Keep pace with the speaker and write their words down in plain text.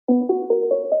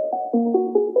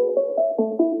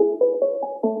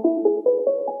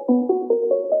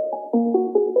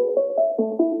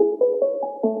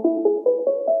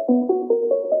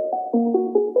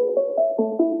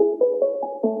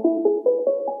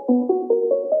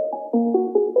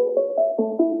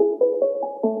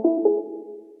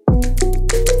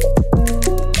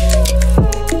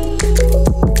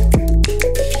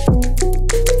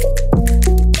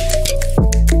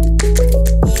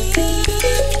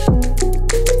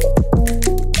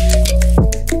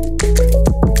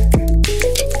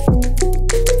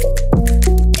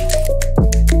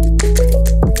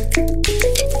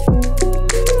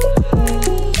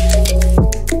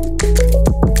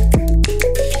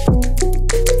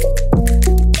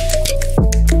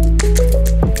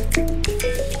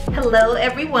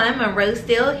everyone, Monroe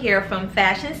Steele here from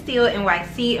Fashion Steele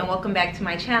NYC, and welcome back to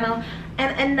my channel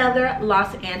and another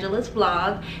Los Angeles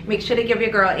vlog. Make sure to give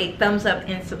your girl a thumbs up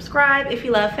and subscribe if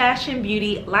you love fashion,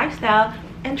 beauty, lifestyle,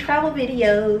 and travel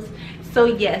videos. So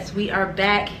yes, we are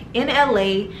back in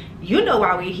LA. You know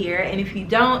why we're here, and if you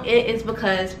don't, it is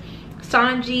because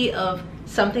Sanji of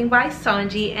Something by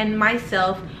Sanji and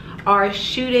myself are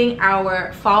shooting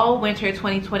our fall winter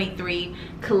 2023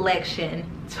 collection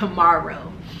tomorrow.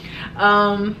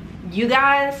 You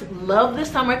guys love the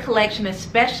summer collection,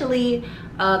 especially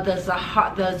the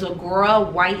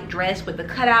Zagora white dress with the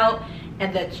cutout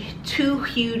and the two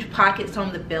huge pockets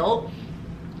on the belt.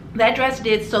 That dress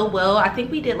did so well. I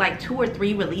think we did like 2 or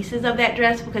 3 releases of that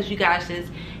dress because you guys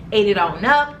just ate it on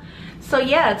up. So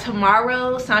yeah,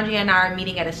 tomorrow Sanji and I are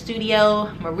meeting at a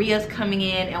studio. Maria's coming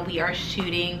in and we are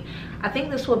shooting, I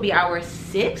think this will be our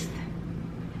 6th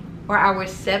or our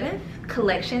 7th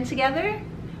collection together,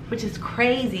 which is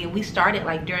crazy. We started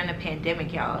like during the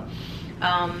pandemic, y'all.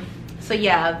 So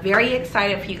yeah, very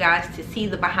excited for you guys to see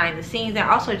the behind the scenes and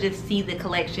also just see the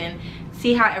collection,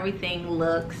 see how everything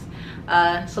looks.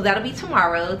 So that'll be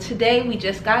tomorrow. Today we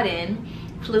just got in,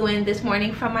 flew in this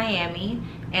morning from Miami,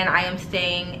 and I am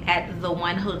staying at the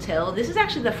One Hotel. This is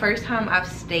actually the first time I've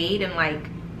stayed in like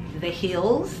the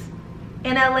hills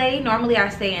in LA. Normally I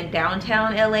stay in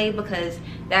downtown LA because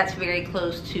that's very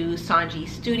close to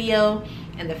Sanji's studio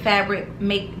and the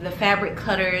fabric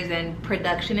cutters and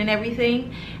production and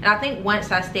everything. And I think once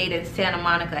I stayed in Santa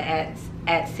Monica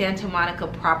at Santa Monica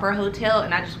proper hotel,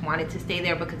 and I just wanted to stay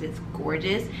there because it's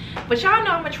gorgeous. But y'all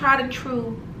know I'm a tried and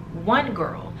true one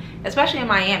girl, especially in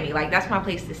Miami. Like, that's my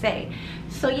place to stay.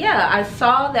 So yeah, I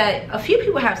saw that a few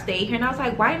people have stayed here and I was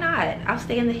like, why not? I'll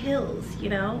stay in the hills, you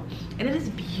know? And it is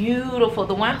beautiful.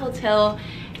 The One Hotel,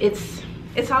 it's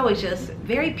always just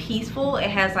very peaceful. It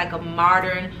has like a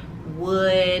modern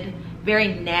wood, very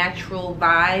natural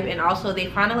vibe, and also they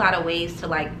find a lot of ways to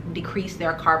like decrease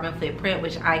their carbon footprint,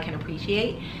 which I can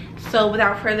appreciate. So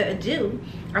without further ado,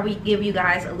 I will give you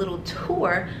guys a little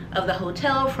tour of the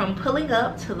hotel from pulling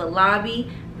up to the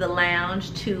lobby, the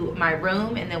lounge, to my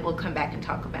room, and then we'll come back and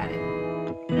talk about it.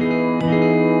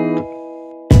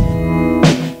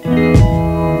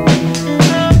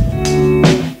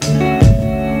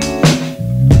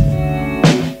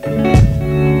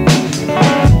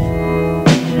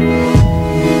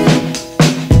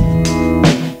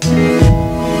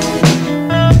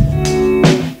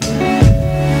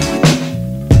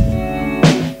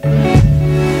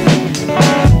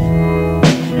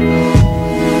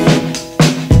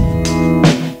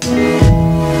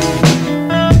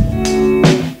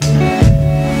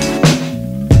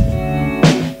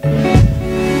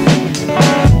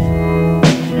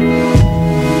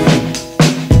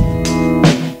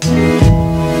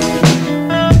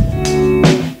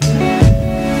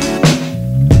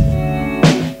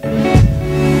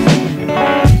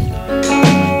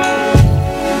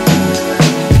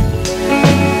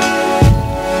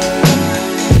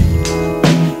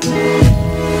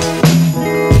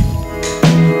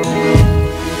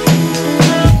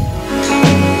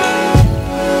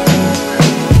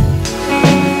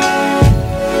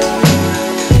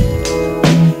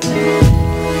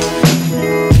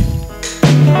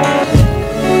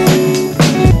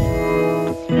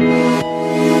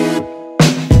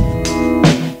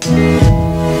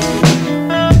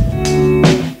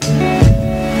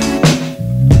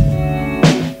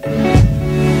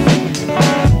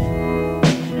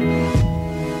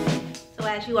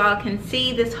 Can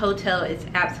see this hotel is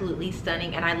absolutely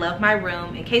stunning and I love my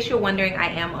room. In case you're wondering, I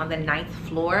am on the 9th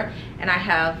floor and I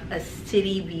have a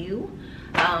city view.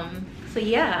 So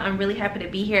yeah, I'm really happy to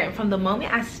be here, and from the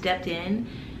moment I stepped in,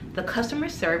 the customer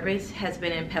service has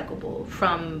been impeccable.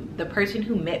 From the person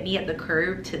who met me at the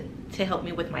curb to help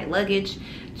me with my luggage,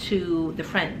 to the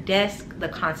front desk, the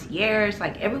concierge,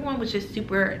 like everyone was just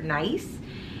super nice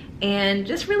and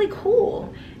just really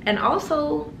cool. And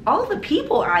also all the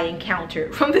people I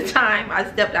encountered from the time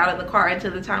I stepped out of the car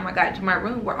until the time I got into my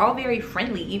room were all very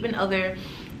friendly. Even other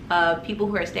people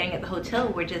who are staying at the hotel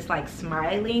were just like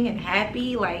smiling and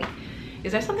happy. Like,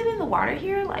 is there something in the water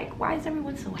here? Like, why is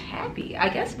everyone so happy? I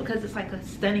guess because it's like a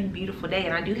stunning, beautiful day,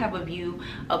 and I do have a view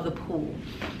of the pool.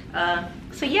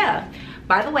 So yeah,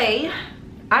 by the way,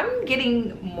 I'm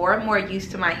getting more and more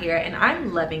used to my hair and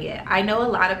I'm loving it. I know a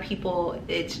lot of people,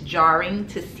 it's jarring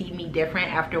to see me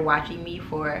different after watching me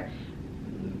for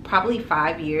probably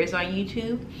 5 years on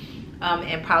YouTube,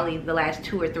 and probably the last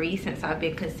 2 or 3 since I've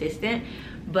been consistent.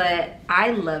 But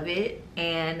I love it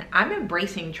and I'm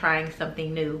embracing trying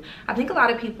something new. I think a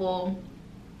lot of people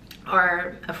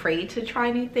are afraid to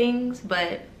try new things,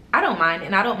 but I don't mind,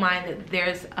 and I don't mind that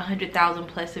there's 100,000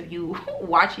 plus of you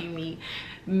watching me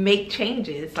make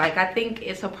changes. Like, I think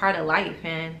it's a part of life.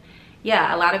 And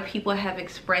yeah, a lot of people have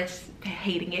expressed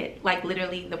hating it, like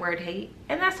literally the word hate,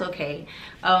 and that's okay.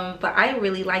 But I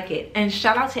really like it. And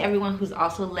shout out to everyone who's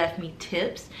also left me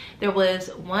tips. There was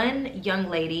one young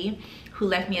lady who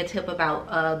left me a tip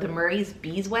about the Murray's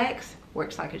beeswax.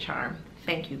 Works like a charm.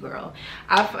 Thank you, girl.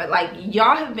 Like,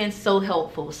 y'all have been so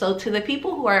helpful. So to the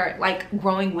people who are like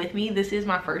growing with me, this is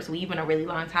my first weave in a really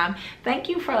long time. Thank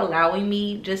you for allowing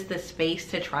me just the space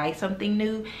to try something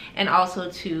new, and also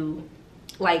to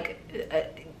like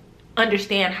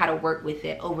understand how to work with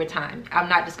it over time. I'm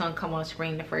not just gonna come on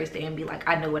screen the first day and be like,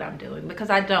 I know what I'm doing, because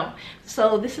I don't.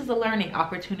 So this is a learning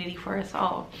opportunity for us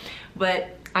all.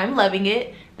 But I'm loving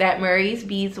it. That Murray's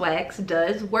beeswax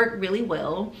does work really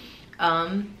well.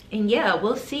 And yeah,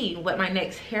 we'll see what my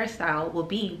next hairstyle will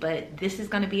be, but this is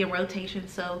going to be in rotation,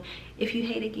 so if you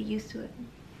hate it, get used to it.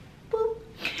 Boop.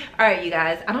 All right, you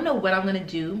guys, I don't know what I'm going to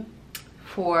do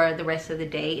for the rest of the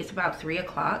day. It's about 3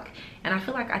 o'clock, and I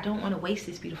feel like I don't want to waste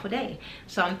this beautiful day.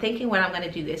 So I'm thinking what I'm going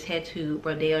to do is head to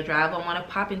Rodeo Drive. I want to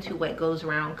pop into What Goes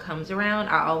Around Comes Around.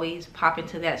 I always pop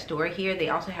into that store here. They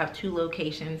also have 2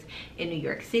 locations in New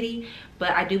York City,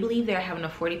 but I do believe they're having a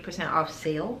 40% off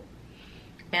sale,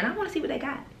 and I want to see what they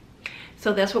got.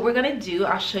 So that's what we're gonna do.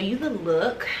 I'll show you the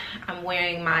look. I'm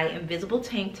wearing my invisible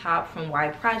tank top from Y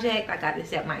Project. I got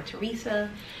this at MyTheresa.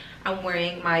 I'm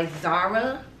wearing my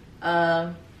Zara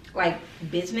like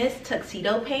business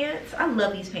tuxedo pants. I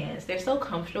love these pants. They're so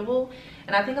comfortable.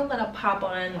 And I think I'm gonna pop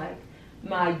on like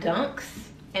my dunks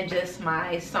and just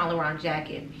my Saint Laurent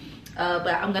jacket.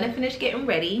 But I'm gonna finish getting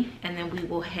ready, and then we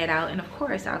will head out, and of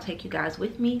course I'll take you guys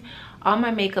with me. All my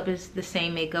makeup is the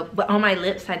same makeup, but on my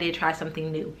lips I did try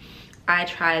something new. I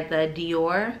tried the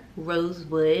Dior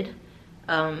Rosewood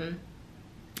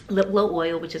lip glow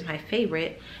oil, which is my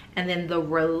favorite, and then the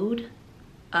Rhode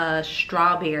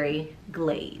strawberry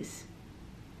glaze.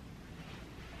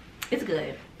 It's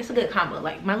good. It's a good combo.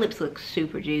 Like, my lips look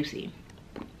super juicy.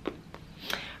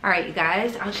 All right, you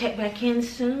guys, I'll check back in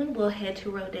soon. We'll head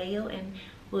to Rodeo and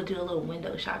we'll do a little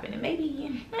window shopping, and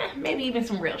maybe even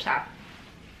some real shopping.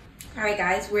 All right,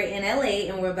 guys, we're in LA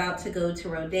and we're about to go to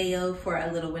Rodeo for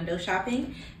a little window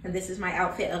shopping. And this is my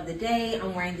outfit of the day.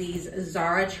 I'm wearing these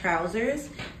Zara trousers.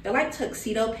 They're like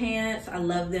tuxedo pants. I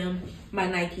love them. My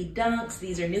Nike Dunks.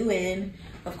 These are new in.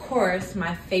 Of course,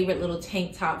 my favorite little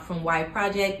tank top from Y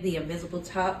Project, the invisible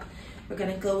top. We're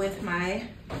gonna go with my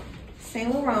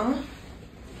Saint Laurent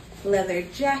leather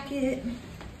jacket.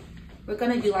 We're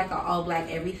gonna do like an all black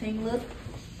everything look.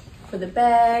 For the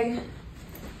bag,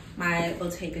 my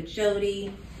Bottega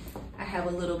Jody. I have a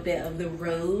little bit of the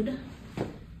Rhode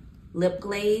lip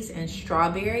glaze and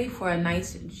strawberry for a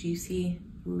nice juicy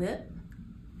lip.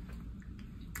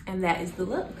 And that is the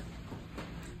look.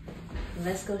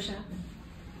 Let's go shopping.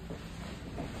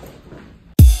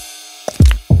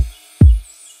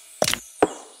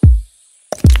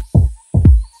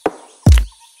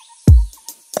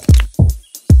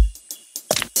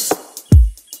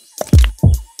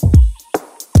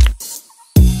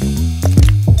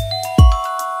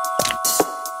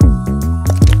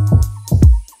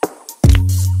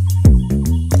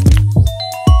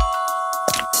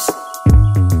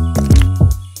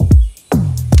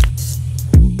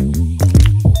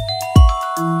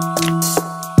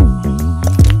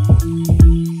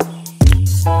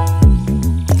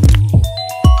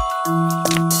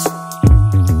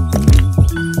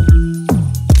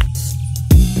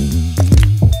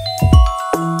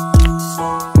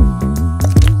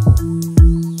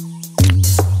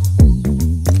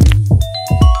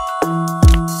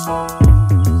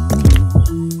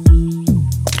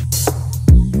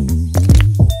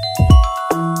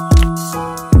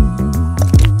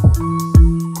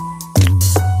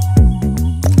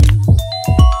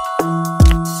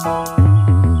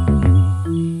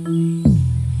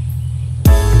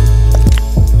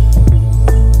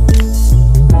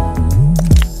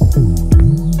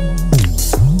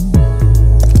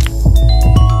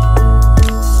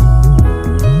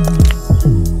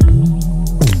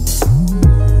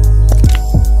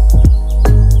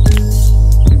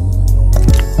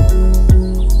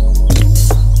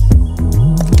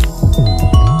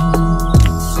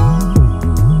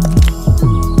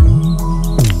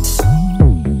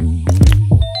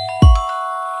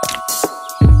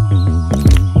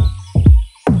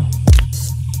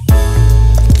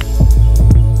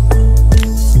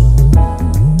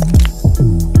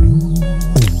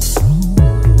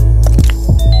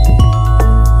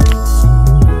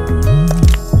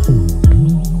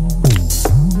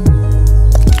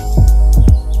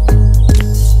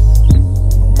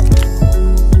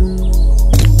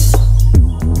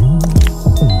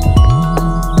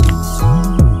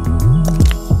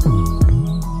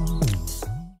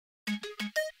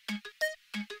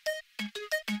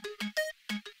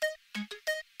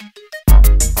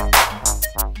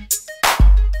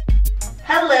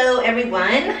 Hello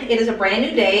everyone, it is a brand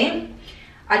new day.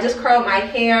 I just curled my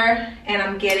hair and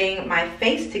I'm getting my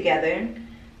face together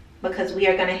because we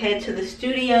are going to head to the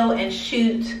studio and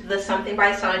shoot the Something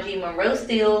by Sanji MONROE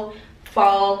STEELE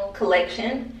fall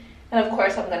collection. And of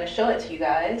course I'm going to show it to you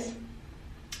guys.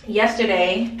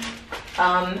 Yesterday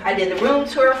I did the room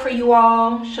tour for you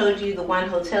all, showed you the one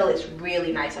hotel. It's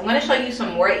really nice. I'm going to show you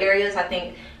some more areas. I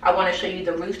think I want to show you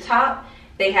the rooftop.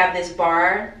 They have this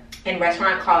bar and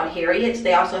restaurant called Harriet's.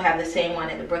 They also have the same one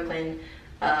at the Brooklyn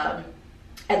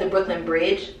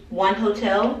Bridge, one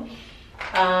hotel.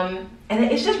 And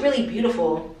it's just really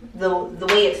beautiful, the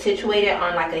way it's situated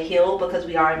on like a hill, because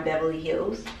we are in Beverly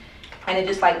Hills, and it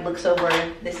just like looks over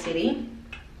the city.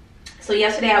 So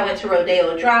yesterday I went to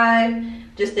Rodeo Drive,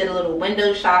 just did a little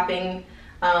window shopping,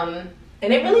 and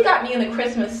it really got me in the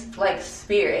Christmas like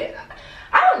spirit.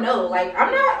 I don't know, like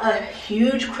I'm not a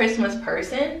huge Christmas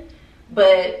person,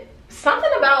 but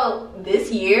something about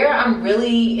this year, I'm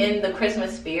really in the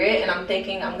Christmas spirit, and I'm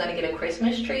thinking I'm gonna get a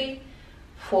Christmas tree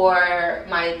for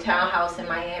my townhouse in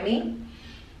Miami.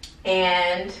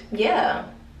 And yeah,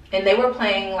 and they were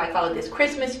playing like all of this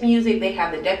Christmas music. They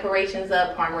have the decorations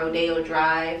up on Rodeo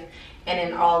Drive and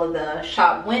in all of the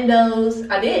shop windows.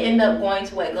 I did end up going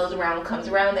to What Goes Around Comes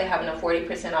Around. They're having a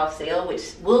 40% off sale,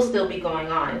 which will still be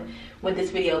going on when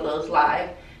this video goes live.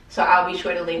 So I'll be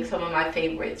sure to link some of my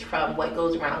favorites from What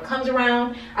Goes Around Comes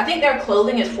Around. I think their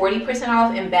clothing is 40%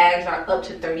 off and bags are up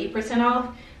to 30%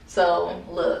 off. So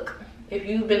look, if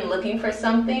you've been looking for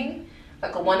something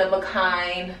like a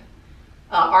one-of-a-kind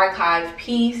archive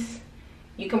piece,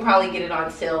 you can probably get it on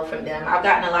sale from them. I've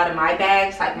gotten a lot of my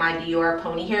bags, like my Dior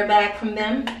pony hair bag from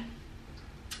them.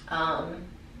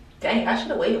 Dang, I should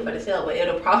have waited for the sale, but it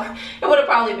would have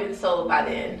probably been sold by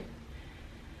then.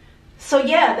 So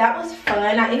yeah, that was fun.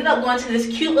 I ended up going to this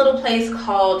cute little place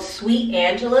called Sweet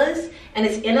Angela's, and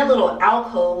it's in a little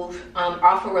alcove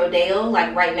off of Rodeo,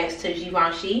 like right next to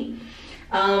Givenchy.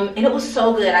 And it was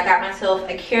so good. I got myself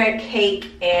a carrot cake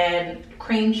and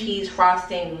cream cheese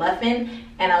frosting muffin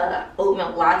and a oat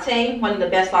milk latte, one of the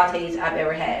best lattes I've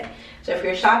ever had. So if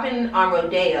you're shopping on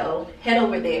Rodeo, head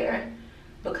over there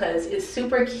because it's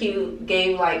super cute,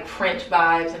 gave like French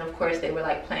vibes, and of course they were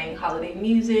like playing holiday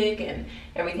music and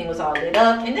everything was all lit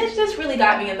up, and this just really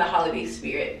got me in the holiday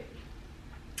spirit.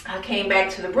 I came back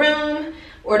to the room,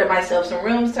 ordered myself some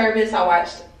room service. I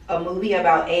watched a movie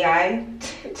about AI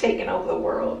taking over the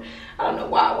world. I don't know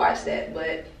why I watched that,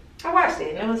 but I watched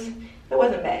it and it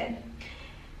wasn't bad.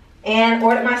 And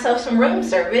ordered myself some room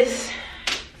service.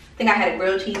 I think I had a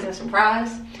grilled cheese and some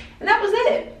fries, and that was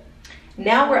it.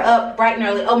 Now we're up bright and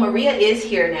early. Oh, Maria is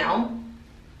here now,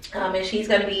 and she's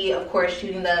going to be, of course,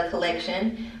 shooting the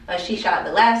collection. She shot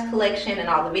the last collection and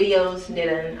all the videos and did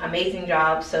an amazing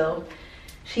job. So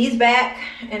she's back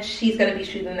and she's going to be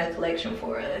shooting the collection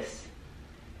for us.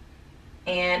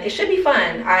 And it should be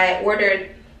fun. I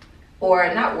ordered,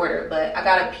 or not ordered, but I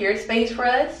got a Pure Space for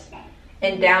us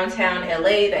in downtown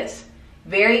LA that's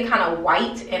very kind of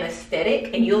white and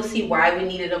aesthetic. And you'll see why we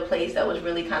needed a place that was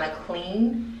really kind of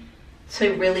clean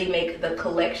to really make the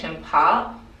collection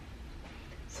pop.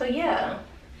 So yeah,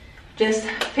 just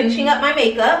finishing up my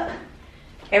makeup.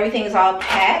 Everything's all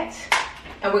packed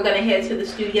and we're gonna head to the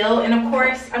studio. And of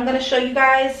course, I'm gonna show you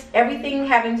guys everything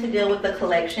having to deal with the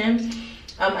collection.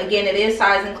 Again, it is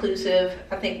size inclusive.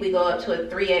 I think we go up to a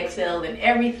 3XL and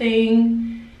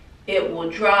everything. It will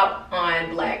drop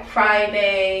on Black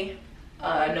Friday,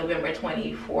 November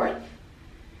 24th.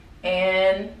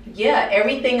 And yeah,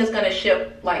 everything is going to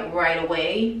ship like right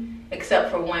away except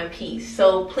for one piece.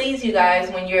 So please, you guys,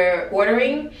 when you're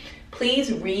ordering,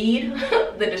 please read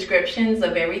the descriptions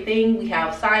of everything. We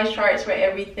have size charts for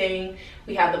everything.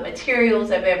 We have the materials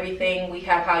of everything. We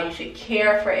have how you should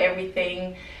care for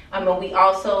everything. And we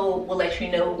also will let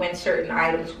you know when certain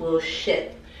items will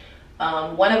ship.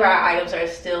 One of our items are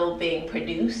still being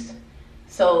produced,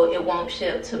 so it won't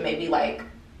ship to maybe like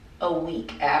a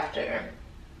week after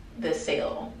the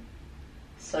sale.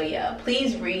 So yeah,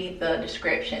 please read the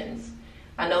descriptions.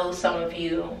 I know some of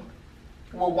you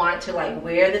will want to like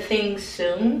wear the things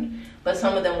soon, but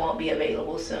some of them won't be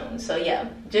available soon. So yeah,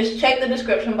 just check the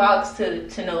description box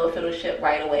to know if it'll ship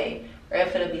right away or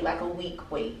if it'll be like a week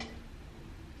wait.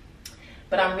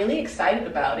 But I'm really excited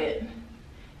about it,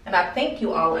 and I think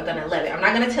you all are gonna love it. I'm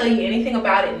not gonna tell you anything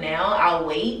about it now. I'll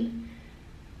wait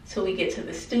till we get to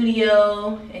the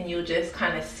studio and you'll just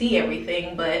kind of see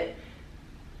everything. But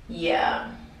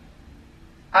yeah,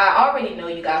 I already know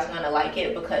you guys are gonna like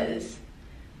it because,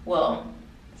 well,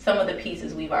 some of the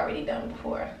pieces we've already done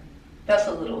before. That's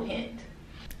a little hint.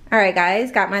 All right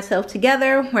guys, got myself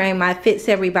together, wearing my Fits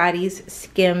Everybody's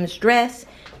Skims dress,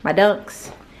 my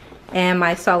Dunks, and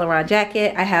my Saint Laurent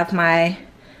jacket. I have my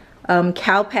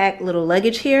Cowpack little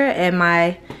luggage here and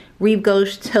my Rive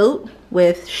Gauche tote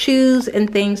with shoes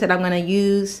and things that I'm gonna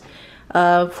use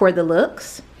for the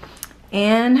looks.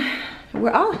 And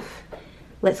we're off.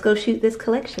 Let's go shoot this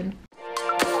collection.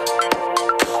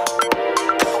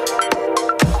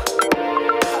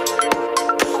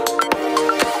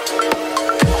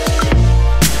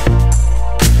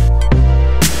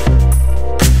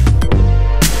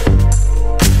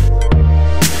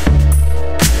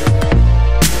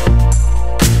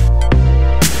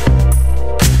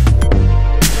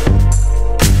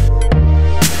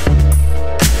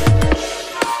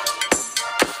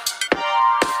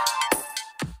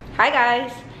 Hi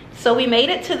guys, so we made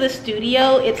it to the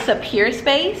studio. It's a Pure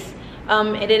Space.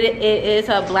 It is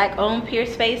a black owned Pure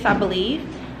Space, I believe.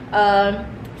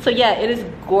 So yeah, it is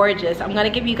gorgeous. I'm gonna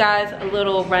give you guys a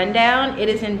little rundown. It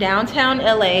is in downtown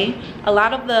LA. A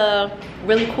lot of the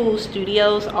really cool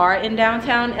studios are in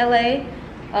downtown LA.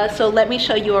 So let me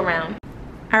show you around.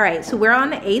 All right, so we're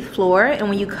on the 8th floor, and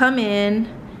when you come in,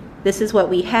 this is what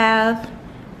we have.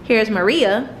 Here's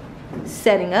Maria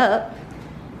setting up.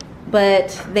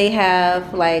 But they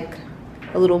have like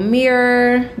a little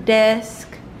mirror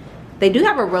desk. They do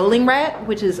have a rolling rack,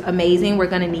 which is amazing. We're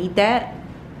gonna need that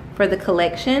for the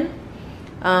collection.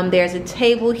 There's a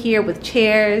table here with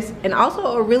chairs and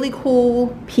also a really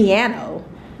cool piano.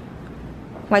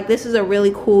 Like, this is a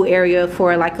really cool area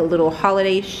for like a little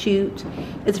holiday shoot.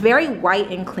 It's very white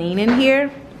and clean in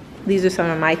here. These are some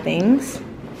of my things.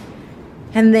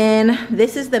 And then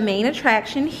this is the main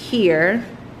attraction here,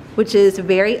 which is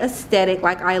very aesthetic.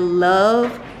 Like, I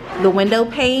love the window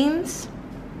panes.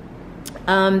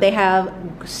 They have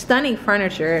stunning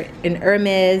furniture, an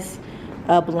Hermes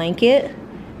blanket,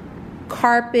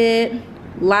 carpet,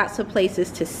 lots of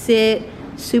places to sit,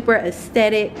 super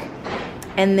aesthetic.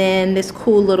 And then this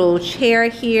cool little chair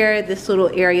here, this little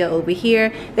area over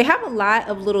here. They have a lot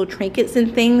of little trinkets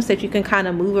and things that you can kind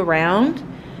of move around,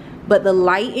 but the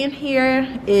light in here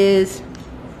is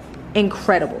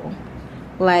incredible.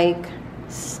 Like,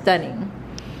 stunning.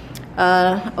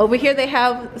 Over here they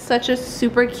have such a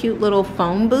super cute little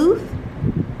phone booth.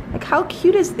 Like, how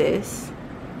cute is this?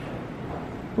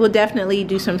 We'll definitely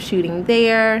do some shooting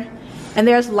there. And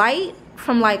there's light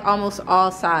from like almost all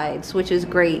sides, which is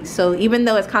great. So even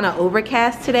though it's kind of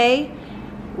overcast today,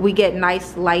 we get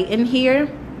nice light in here.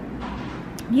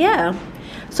 Yeah.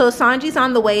 So Sanji's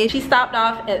on the way. She stopped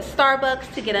off at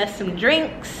Starbucks to get us some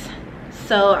drinks.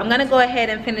 So I'm gonna go ahead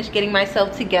and finish getting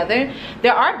myself together.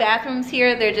 There are bathrooms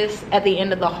here, they're just at the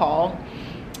end of the hall.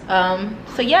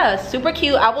 So yeah, super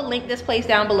cute. I will link this place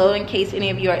down below in case any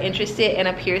of you are interested in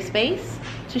a Pure Space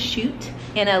to shoot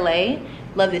in LA.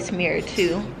 Love this mirror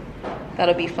too.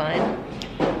 That'll be fun.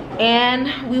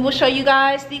 And we will show you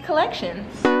guys the collection.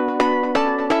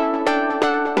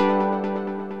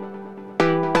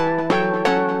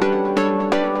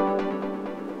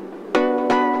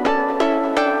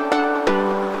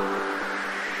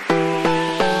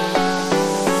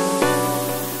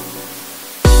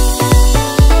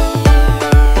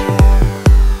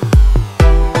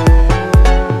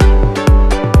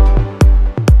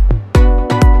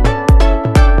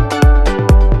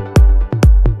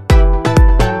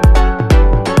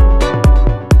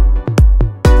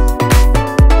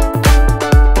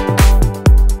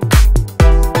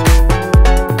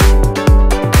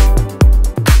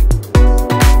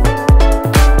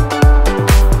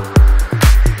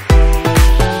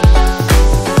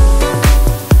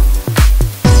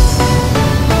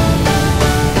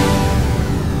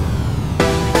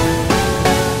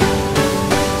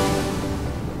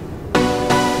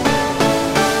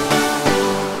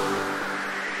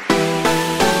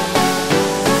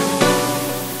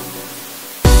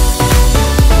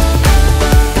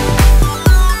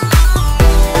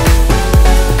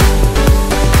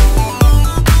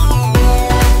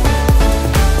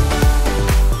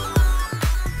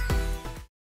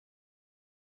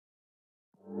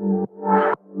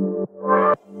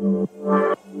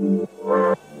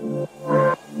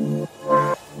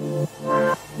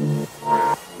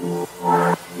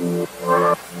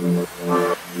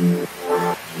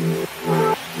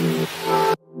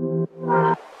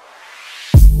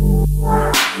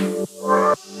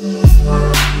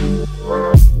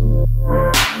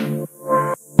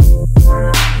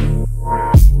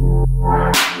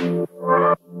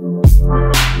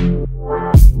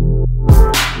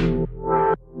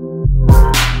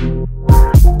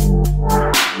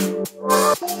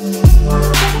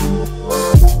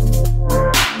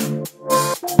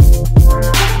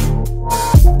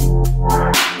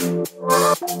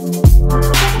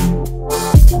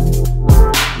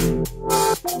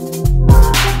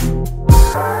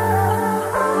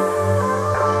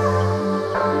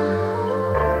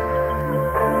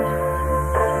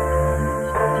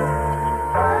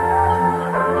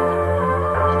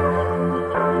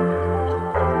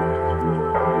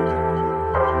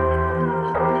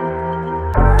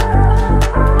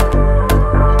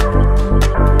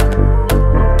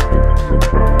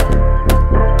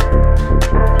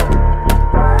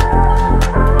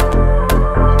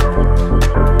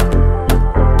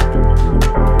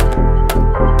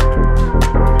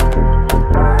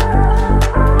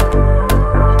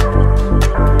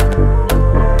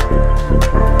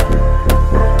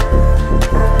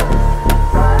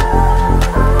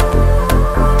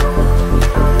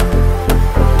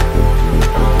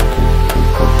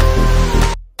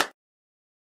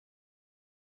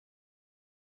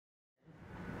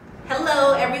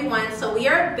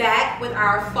 back with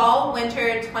our fall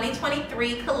winter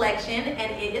 2023 collection,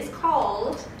 and it is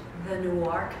called the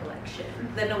Noir collection.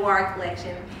 The Noir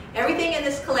collection. Everything in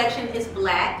this collection is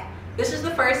black. This is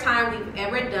the first time we've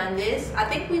ever done this. I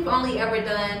think we've only ever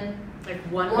done like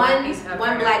one black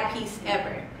piece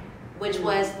ever, which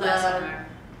was the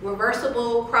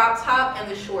reversible crop top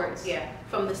and the shorts. Yeah.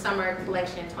 From the summer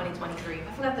collection 2023.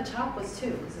 I forgot the top was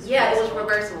too. Yeah, it was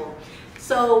reversible.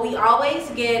 So we always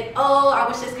get, oh, I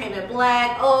wish this came in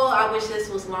black. Oh, I wish this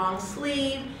was long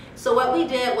sleeve. So what we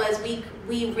did was we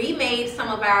remade some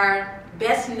of our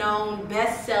best known,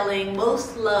 best selling,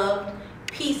 most loved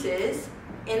pieces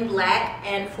in black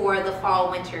and for the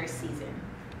fall winter season.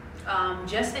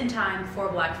 Just in time for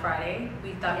Black Friday,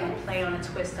 we thought we'd play on a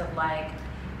twist of like,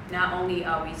 not only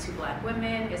are we two black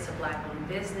women, it's a black owned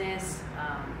business,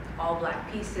 all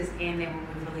black pieces, and then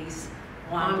we release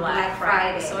on Black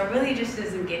Friday. So it really just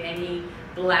doesn't get any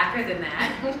blacker than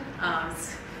that.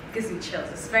 It gives me chills.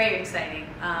 It's very exciting.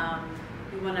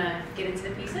 We want to get into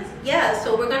the pieces? Yeah,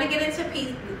 so we're going to get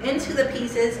into the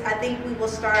pieces. I think we will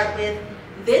start with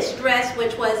this dress,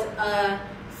 which was a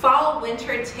fall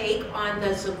winter take on the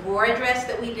Zagora dress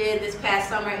that we did this past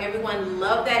summer. Everyone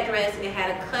loved that dress. It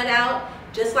had a cutout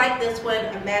just like this one,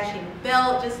 a matching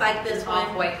belt just like this one.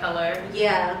 Off-white color.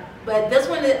 Yeah, but this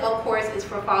one of course is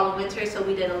for fall and winter, so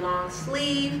we did a long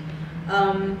sleeve,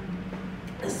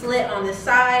 a slit on the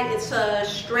side. It's a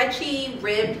stretchy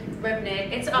rib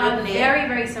knit. It's very,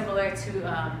 very similar to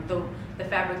the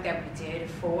fabric that we did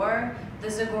for the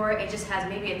Zagora. It just has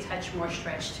maybe a touch more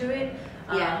stretch to it.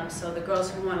 So the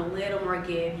girls who want a little more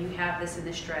give, you have this in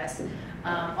this dress.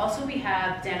 Also we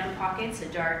have denim pockets, a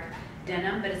dark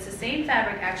denim, but it's the same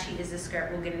fabric actually as the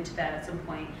skirt. We'll get into that at some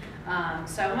point.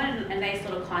 So I wanted a nice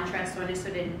little contrast on it,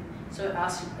 so it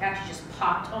actually just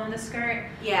popped on the skirt.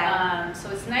 Yeah.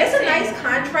 So it's nice. It's a nice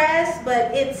contrast,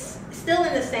 but it's still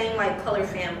in the same like color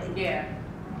family. Yeah.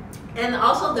 And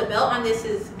also the belt on this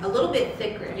is a little bit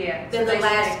thicker than the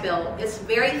last belt. It's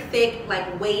very thick,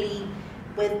 like weighty,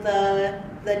 with the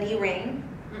knee ring.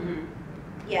 Mm-hmm.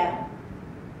 Yeah.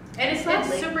 And it's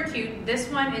super cute. This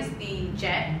one is the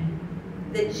Jet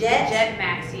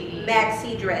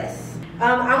maxi dress.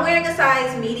 I'm wearing a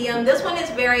size medium. This one is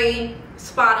very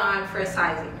spot on for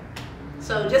sizing.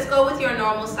 So just go with your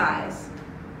normal size.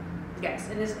 Yes,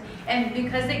 and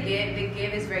because the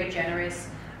give is very generous.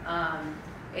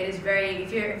 It is very,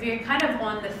 if you're kind of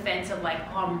on the fence of like,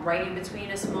 oh, I'm right in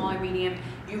between a small or medium,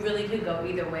 you really could go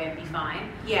either way and be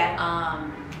fine. Yeah.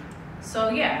 So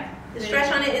yeah. The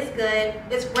stretch on it is good.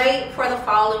 It's great for the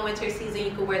fall and winter season.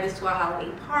 You can wear this to a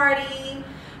holiday party.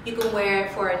 You can wear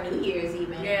it for a New Year's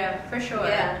even. Yeah, for sure.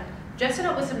 Yeah. Dress it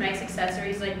up with some nice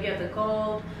accessories. Like you have the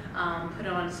gold, put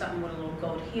it on something with a little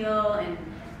gold heel and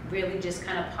really just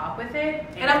kind of pop with it.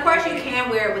 And of course you can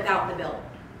wear it without the belt.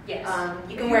 Yes.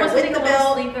 You can wear it with the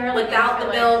belt, without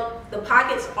the belt. The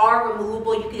pockets are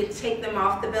removable. You can take them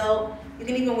off the belt. You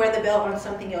can even wear the belt on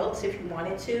something else if you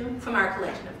wanted to. From our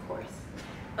collection, of course.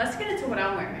 Let's get into what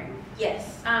I'm wearing.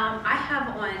 Yes. I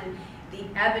have on the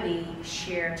ebony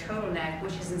sheer turtleneck,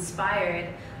 which is inspired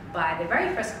by the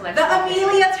very first collection. The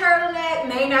Amelia turtleneck,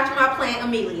 named after my plant,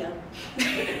 Amelia.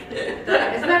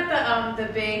 Isn't that the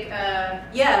big...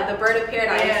 Yeah, the bird of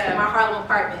paradise in my Harlem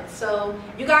apartment. So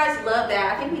you guys love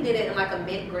that. I think we did it in like a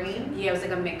mint green. Yeah, it was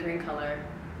like a mint green color.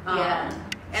 Yeah.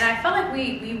 And I felt like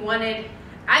we wanted...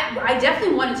 I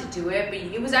definitely wanted to do it, but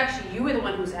it was actually, you were the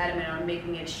one who was adamant on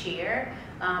making it sheer.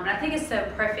 And I think it's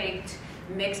the perfect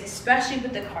mix, especially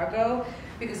with the cargo,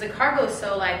 because the cargo is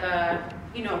so like,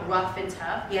 rough and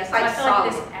tough. Yes, so I feel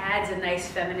like this adds a nice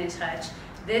feminine touch.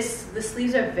 The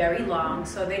sleeves are very long,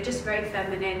 so they're just very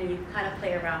feminine. You kind of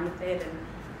play around with it. And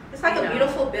it's like a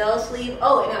beautiful bell sleeve.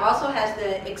 Oh, and it also has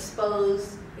the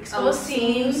exposed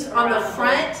seams on the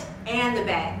front and the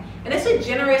back. And it's a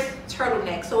generous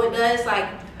turtleneck, so it does like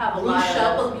ruche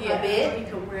up a bit. You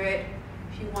can wear it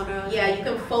if you want to. Yeah, you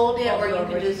can fold it, or you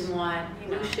can just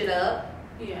ruche it up.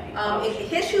 Yeah. It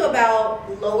hits you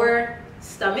about lower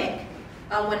stomach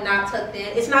when not tucked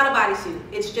in. It's not a bodysuit.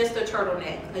 It's just a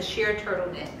turtleneck, a sheer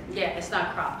turtleneck. Yeah, it's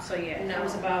not cropped. So yeah, no. It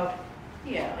was about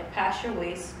like past your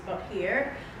waist, about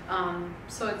here.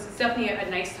 So it's definitely a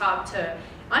nice top to.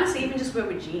 Honestly, even just wear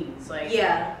with jeans, like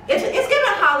it's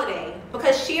given holiday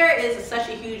because sheer is such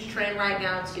a huge trend right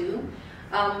now too.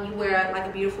 You wear like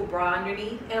a beautiful bra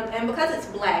underneath, and because it's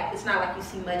black, it's not like you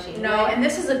see much anyway. No, and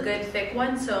this is a good thick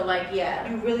one, so like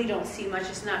you really don't see much.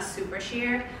 It's not super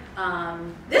sheer.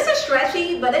 This is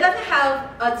stretchy, but it doesn't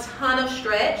have a ton of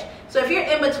stretch. So if you're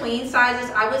in between sizes,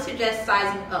 I would suggest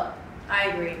sizing up. I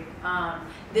agree.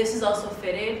 This is also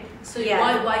fitted, so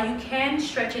while you can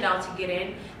stretch it out to get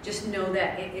in, just know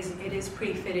that it is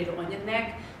pretty fitted on the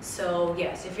neck. So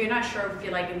yes, if you're not sure if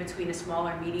you're like in between a small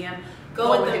or medium,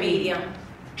 go with the medium.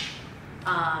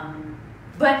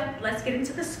 But let's get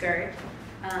into the skirt.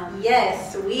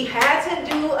 Yes, we had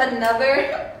to do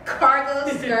another cargo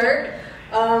skirt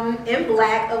in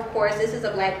black, of course. This is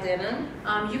a black denim.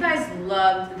 You guys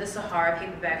loved the Sahara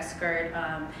paperback skirt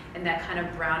and that kind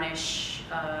of brownish,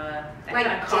 that like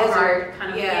kind of Carhartt,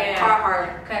 kind of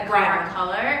Carhartt Carhartt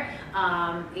color.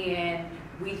 And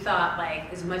we thought,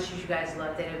 like, as much as you guys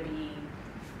loved it, it would be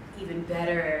even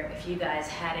better if you guys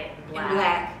had it in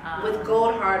black. With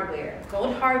gold hardware.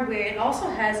 Gold hardware. It also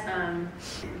has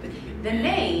the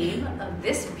name of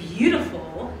this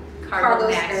beautiful cargo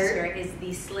maxi skirt is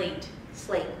the Slate.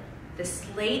 The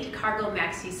Slate cargo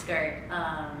maxi skirt.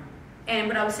 And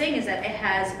what I was saying is that it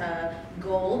has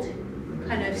gold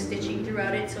kind of stitching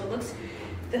throughout it, so it looks,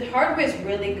 the hardware is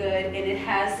really good, and it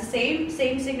has the same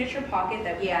signature pocket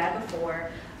that we had before.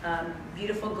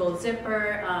 Beautiful gold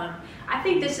zipper. I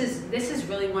think this is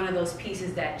really one of those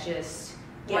pieces that just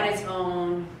on its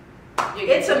own,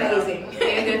 it's amazing.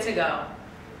 You're good to go.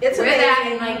 It's amazing. That,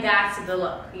 and like that's the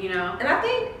look, you know. And I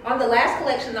think on the last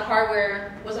collection, the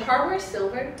hardware was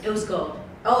silver. It was gold.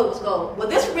 Oh, it was gold. Well,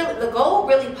 the gold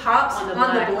really pops on the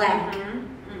black.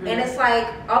 And it's like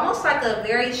almost like a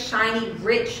very shiny,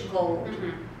 rich gold.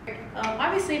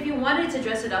 Obviously, if you wanted to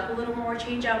dress it up a little more,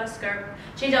 change out a skirt,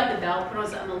 change out the belt, put on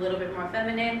something a little bit more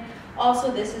feminine.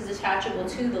 Also, this is detachable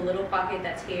too, the little pocket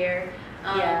that's here.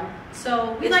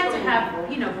 So we like to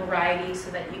have, you know, variety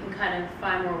so that you can kind of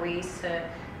find more ways to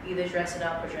either dress it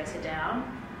up or dress it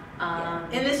down.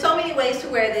 And there's so many ways to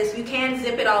wear this. You can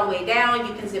zip it all the way down.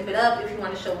 You can zip it up if you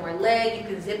want to show more leg. You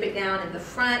can zip it down in the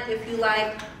front if you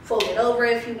like. Fold it over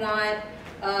if you want.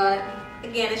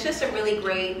 Again, it's just a really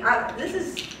great. This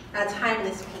is a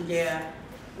timeless piece. Yeah.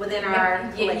 Within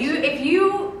our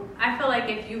collection. I feel like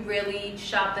if you really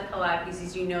shop the collab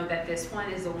pieces, you know that this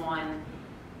one is the one.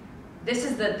 This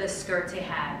is the skirt to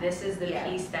have. This is the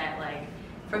piece that, like,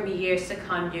 from years to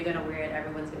come, you're gonna wear it.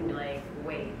 Everyone's gonna be like,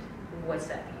 wait, what's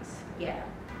that piece? Yeah.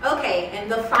 Okay, and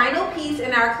the final piece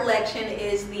in our collection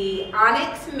is the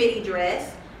Onyx midi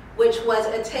dress, which was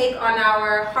a take on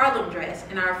our Harlem dress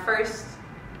in our first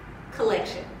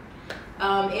collection.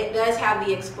 It does have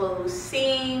the exposed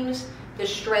seams, the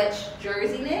stretched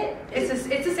jersey knit. It's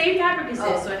the same fabric as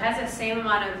this, so it has the same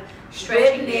amount of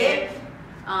stretchy knit.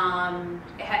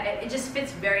 It just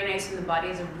fits very nice in the body.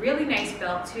 It's a really nice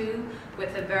belt too,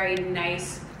 with a very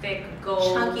nice thick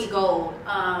gold, chunky gold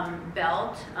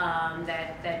belt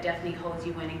that definitely holds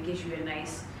you in and gives you a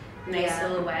nice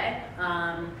silhouette.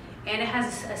 And it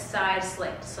has a side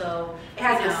slit, so it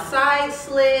has a side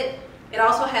slit. It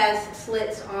also has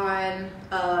slits on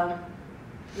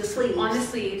the sleeves. On the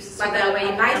sleeves, so like that way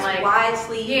you nice like, wide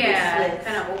sleeve. Yeah, it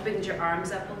kind of opens your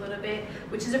arms up a little bit,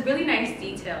 which is a really nice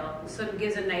detail. So it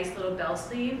gives a nice little bell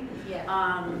sleeve.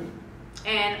 Yeah.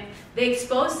 And the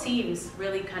exposed seams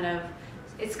really kind of,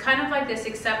 it's kind of like this,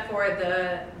 except for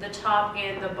the top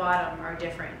and the bottom are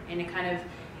different, and it kind of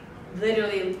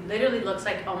literally looks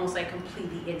like almost like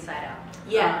completely inside out.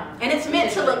 Yeah, and it's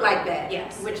meant to look like that.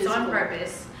 Yes, which is on on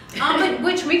purpose.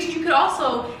 Which makes you could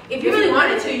also, if you really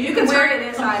wanted to, you can wear turn it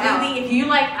inside out. If you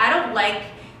like, I don't like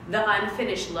the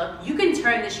unfinished look, you can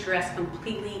turn this dress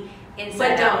completely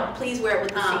inside out. But don't, please wear it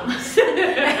with the seams.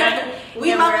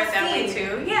 We love it that way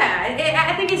too. Yeah,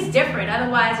 I think it's different.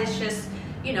 Otherwise, it's just,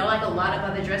 you know, like a lot of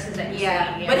other dresses that you see.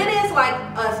 Yeah, but it is like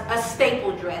a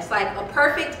staple dress, like a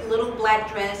perfect little black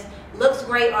dress. Looks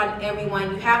great on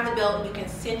everyone. You have the belt, you can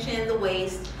cinch in the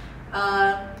waist.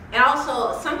 And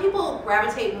also, some people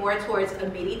gravitate more towards a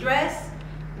midi dress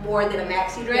more than a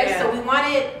maxi dress. Yeah. So we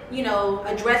wanted, you know,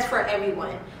 a dress for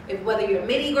everyone. Whether you're a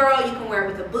midi girl, you can wear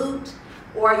it with a boot,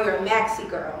 or you're a maxi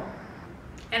girl.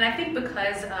 And I think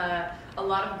because a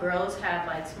lot of girls have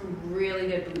like some really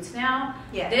good boots now,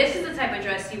 this is the type of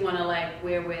dress you want to like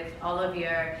wear with all of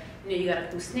your, you know, you got a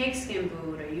cool snakeskin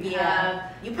boot, or you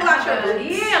have, you pull out your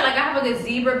boots. Yeah, like I have a good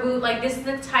zebra boot. Like this is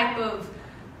the type of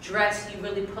dress you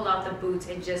really pull out the boots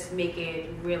and just make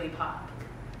it really pop.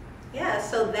 Yeah,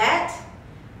 so that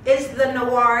is the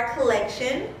Noir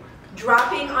collection,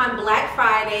 dropping on Black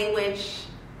Friday, which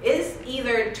is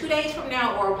either 2 days from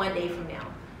now or 1 day from now.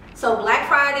 So Black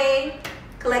Friday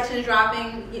collection is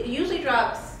dropping. It usually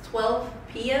drops 12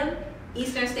 p.m.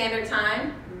 Eastern Standard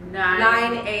Time,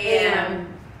 9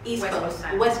 a.m.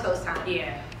 West Coast time.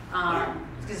 Yeah.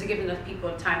 Because they're giving enough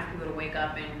people time for people to wake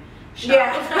up and shop.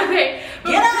 Yeah.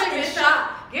 Get up and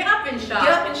shop. Get up and shop.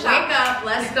 Get up and shop. Wake up.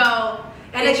 Let's go.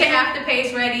 And get your after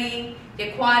pays ready.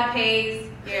 Your quad pays.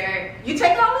 You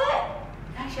take all that?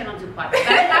 Actually, I don't do quad pay.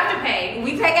 I have to pay.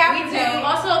 We take Apple We do. Pay.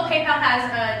 Also, PayPal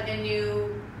has a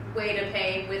new way to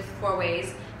pay with 4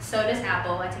 ways. So does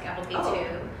Apple. I take Apple Pay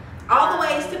too. All the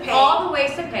ways to pay. All the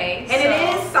ways to pay. And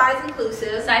it is size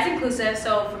inclusive. Size inclusive.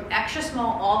 So from extra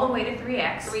small all the way to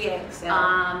 3X. 3X.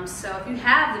 Yeah. So if you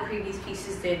have the previous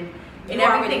pieces, then You and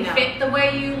everything already know. fit the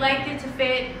way you liked it to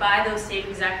fit, buy those same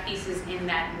exact pieces in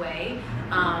that way.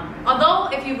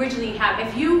 Although if you originally have,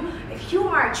 if you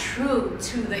are true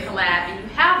to the collab and you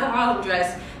have the Harlem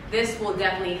dress, this will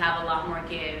definitely have a lot more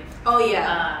give. Oh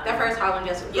yeah, that first Harlem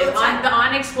dress. Yeah, the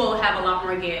Onyx will have a lot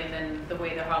more give than the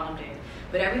way the Harlem did.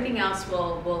 But everything else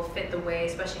will fit the way,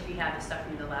 especially if you have the stuff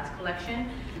from the last collection.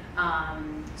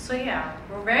 So yeah,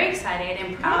 we're very excited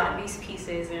and proud of these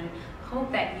pieces and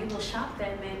hope that you will shop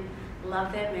them and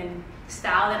love them and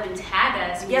style them and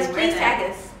tag us. Yes, please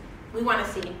tag us. We want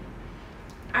to see.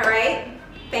 All right.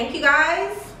 Thank you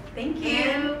guys. Thank you.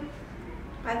 And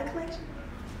buy the collection.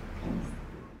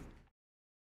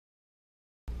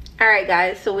 All right,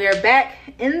 guys. So we are back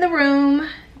in the room.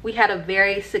 We had a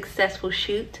very successful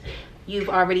shoot. You've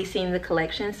already seen the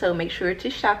collection, so make sure to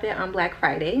shop it on Black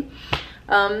Friday.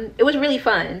 It was really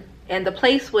fun, and the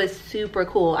place was super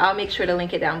cool. I'll make sure to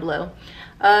link it down below.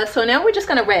 So now we're just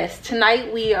gonna rest.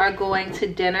 Tonight we are going to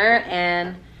dinner,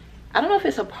 and I don't know if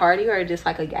it's a party or just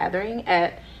like a gathering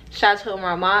at Chateau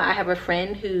Marmont. I have a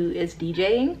friend who is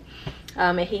DJing,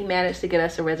 and he managed to get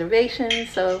us a reservation.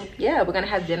 So yeah, we're gonna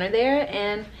have dinner there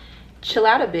and chill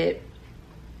out a bit.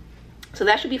 So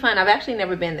that should be fun. I've actually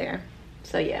never been there.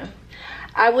 So yeah,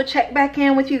 I will check back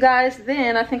in with you guys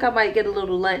then. I think I might get a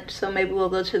little lunch, so maybe we'll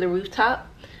go to the rooftop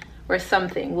or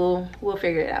something. We'll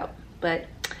figure it out. But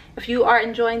if you are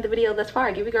enjoying the video thus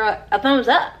far, give your girl a thumbs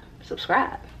up,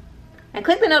 subscribe, and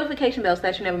click the notification bell so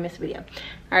that you never miss a video.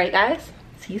 All right, guys,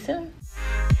 see you soon.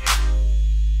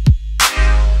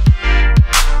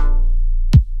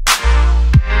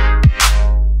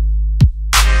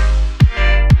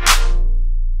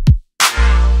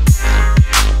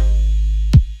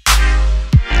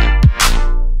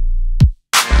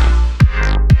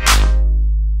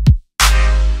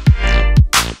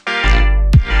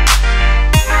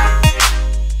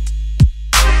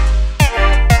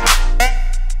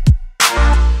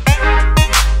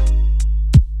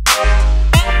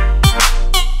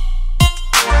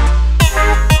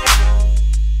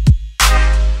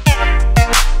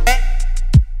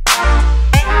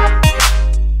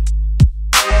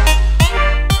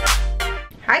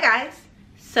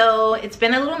 So it's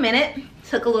been a little minute,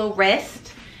 took a little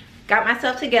rest, got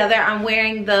myself together. I'm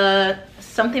wearing the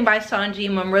Something by Sanji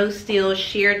MONROE STEELE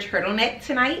sheer turtleneck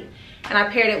tonight, and I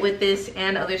paired it with this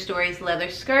And Other Stories leather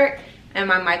skirt and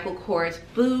my Michael Kors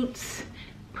boots.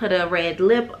 Put a red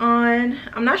lip on.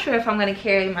 I'm not sure if I'm gonna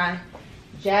carry my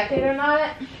jacket or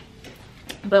not,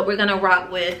 but we're gonna rock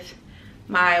with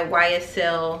my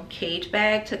YSL cage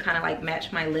bag to kind of like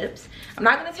match my lips. I'm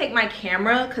not gonna take my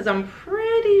camera because I'm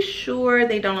pretty sure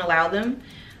they don't allow them.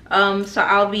 So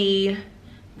I'll be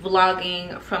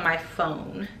vlogging from my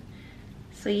phone.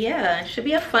 So yeah, it should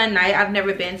be a fun night. I've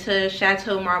never been to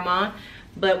Chateau Marmont,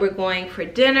 but we're going for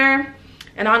dinner.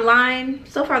 And online,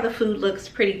 so far the food looks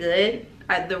pretty good.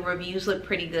 The reviews look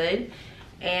pretty good.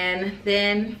 And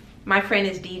then my friend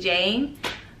is DJing.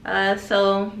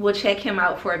 So we'll check him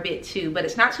out for a bit too, but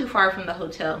it's not too far from the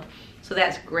hotel, so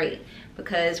that's great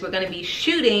because we're going to be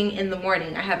shooting in the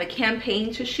morning. I have a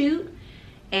campaign to shoot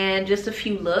and just a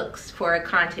few looks for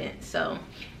content. So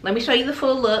let me show you the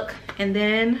full look and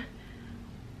then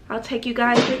I'll take you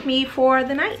guys with me for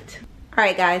the night. All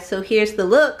right guys, so here's the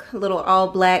look, a little all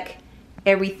black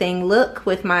everything look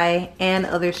with my And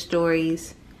Other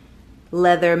Stories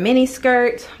leather mini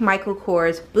skirt, Michael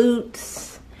Kors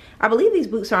boots. I believe these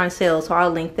boots are on sale, so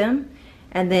I'll link them.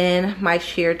 And then my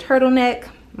sheer turtleneck,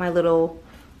 my little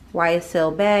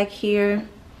YSL bag here,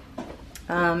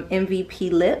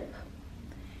 MVP lip,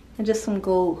 and just some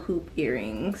gold hoop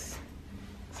earrings.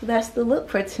 So that's the look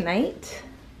for tonight.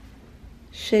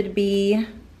 Should be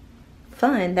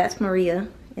fun. That's Maria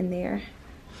in there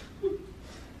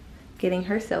getting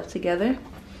herself together.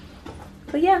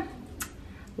 But yeah,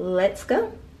 let's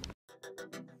go.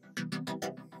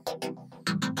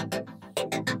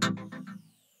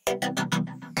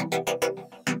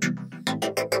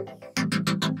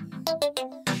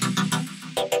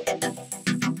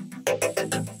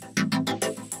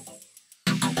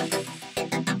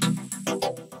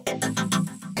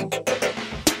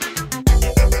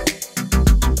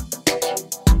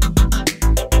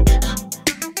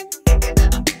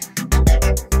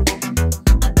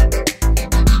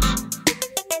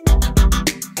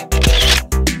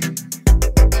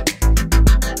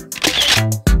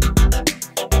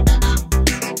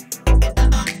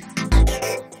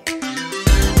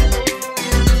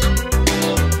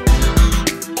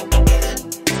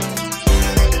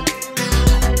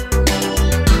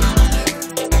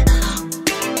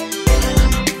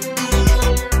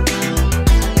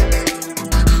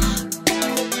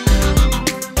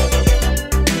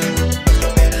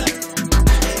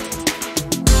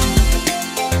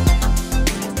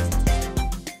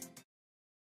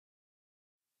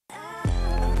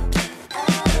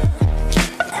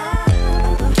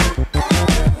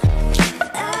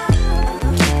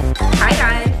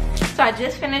 I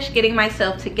just finished getting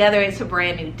myself together. It's a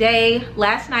brand new day.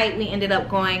 Last night we ended up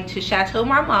going to Chateau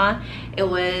Marmont. It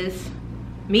was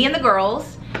me and the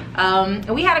girls, and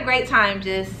we had a great time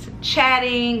just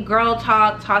chatting, girl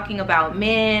talk, talking about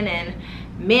men and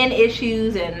men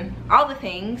issues and all the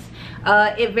things.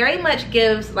 It very much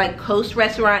gives like Coast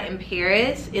Restaurant in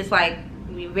Paris. It's like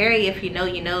very, if you know,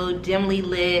 you know, dimly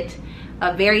lit,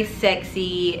 very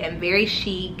sexy and very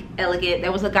chic, elegant.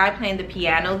 There was a guy playing the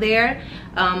piano there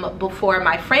before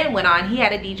my friend went on. He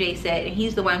had a DJ set and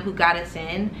he's the one who got us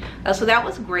in. So that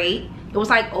was great. It was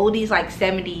like oldies, like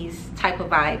 70s type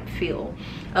of vibe feel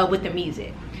with the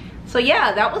music. So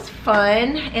yeah, that was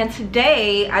fun. And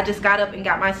today I just got up and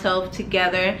got myself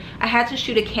together. I had to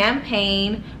shoot a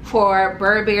campaign for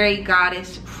Burberry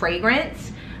Goddess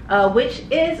fragrance, which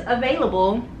is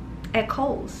available at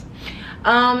Kohl's.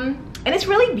 And it's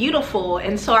really beautiful.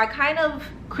 And so I kind of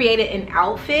created an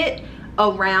outfit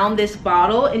around this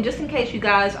bottle. And just in case you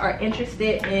guys are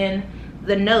interested in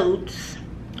the notes,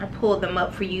 I pulled them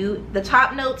up for you. The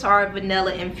top notes are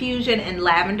vanilla infusion and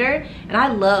lavender, and I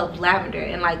love lavender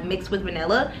and like mixed with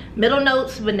vanilla. Middle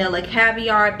notes, vanilla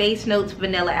caviar. Base notes,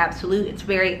 vanilla absolute. It's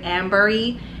very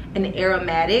ambery and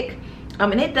aromatic,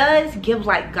 and it does give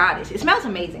like goddess. It smells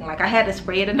amazing. Like I had to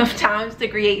spray it enough times to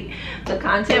create the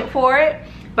content for it,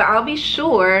 but I'll be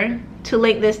sure to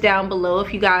link this down below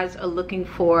if you guys are looking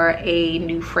for a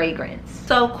new fragrance.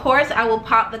 So of course I will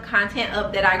pop the content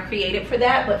up that I created for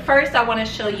that, but first I want to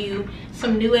show you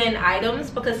some new in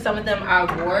items because some of them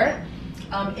I wore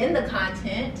in the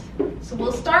content. So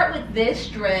we'll start with this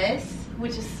dress,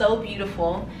 which is so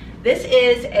beautiful. This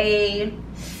is a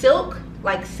silk,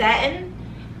 like satin,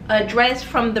 dress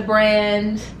from the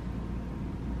brand,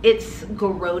 it's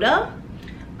GAROTA.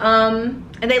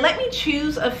 And they let me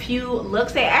choose a few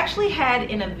looks. They actually had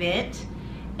an event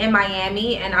in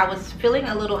Miami and I was feeling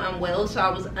a little unwell, so I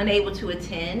was unable to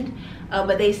attend,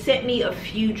 but they sent me a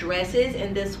few dresses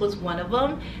and this was one of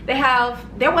them. They have,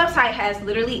 their website has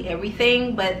literally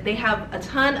everything, but they have a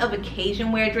ton of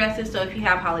occasion wear dresses, so if you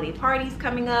have holiday parties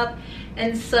coming up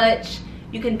and such,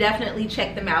 you can definitely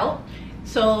check them out.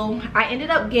 So I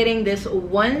ended up getting this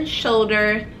one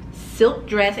shoulder silk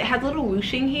dress. It has a little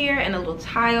ruching here and a little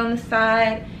tie on the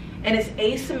side, and it's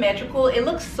asymmetrical. It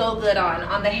looks so good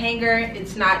on the hanger.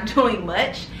 It's not doing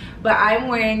much, but I'm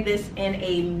wearing this in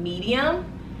a medium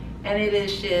and it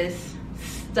is just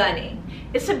stunning.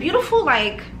 It's a beautiful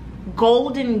like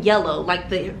golden yellow, like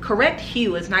the correct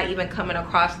hue is not even coming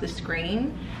across the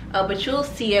screen, but you'll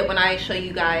see it when I show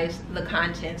you guys the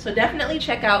content. So definitely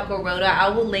check out GAROTA. I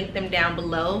will link them down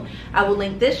below. I will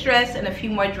link this dress and a few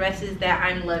more dresses that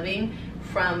I'm loving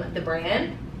from the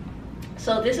brand.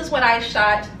 So this is what I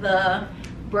shot the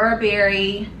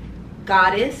Burberry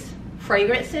Goddess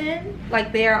fragrance in.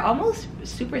 Like they're almost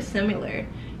super similar.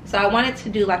 So I wanted to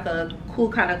do like a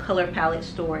cool kind of color palette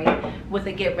story with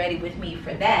a get ready with me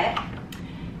for that.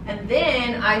 And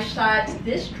then I shot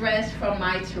this dress from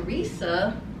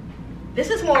MyTheresa. This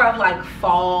is more of like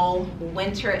fall,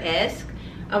 winter-esque.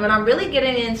 And I'm really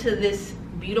getting into this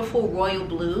beautiful royal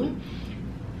blue.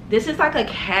 This is like a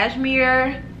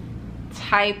cashmere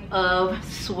type of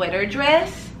sweater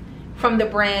dress from the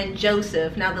brand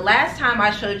Joseph. Now the last time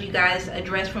I showed you guys a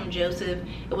dress from Joseph,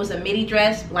 it was a midi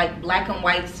dress, like black and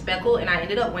white speckle, and I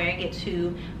ended up wearing it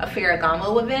to a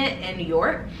Ferragamo event in New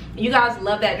York. You guys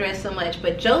love that dress so much,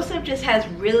 but Joseph just has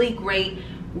really great,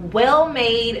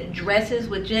 well-made dresses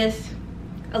with just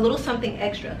a little something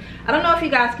extra. I don't know if you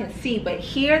guys can see, but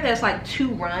here there's like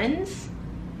 2 runs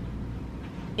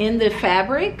in the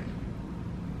fabric,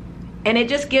 and it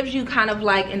just gives you kind of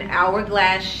like an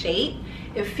hourglass shape.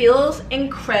 It feels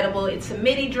incredible. It's a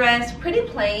midi dress, pretty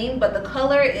plain, but the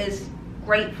color is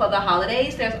great for the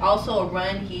holidays. There's also a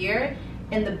run here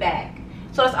in the back,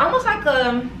 so it's almost like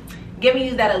giving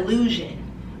you that illusion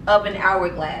of an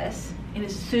hourglass, and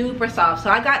it's super soft. So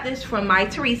I got this from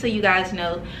MyTheresa. You guys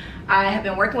know I have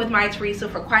been working with MyTheresa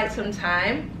for quite some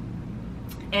time,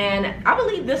 and I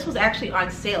believe this was actually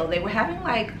on sale. They were having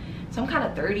like some kind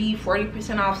of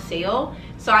 30–40% off sale,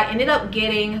 so I ended up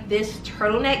getting this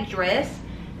turtleneck dress,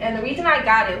 and the reason I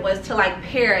got it was to like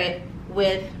pair it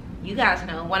with, you guys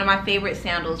know, one of my favorite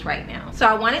sandals right now. So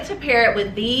I wanted to pair it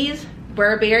with these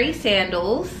Burberry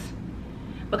sandals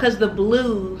because the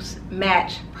blues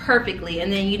match perfectly,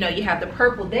 and then you know you have the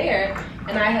purple there,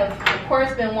 and I have of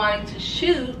course been wanting to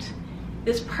shoot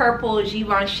this purple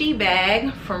Givenchy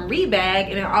bag from Rebag,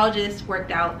 and it all just worked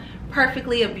out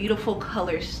perfectly. A beautiful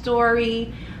color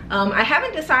story. I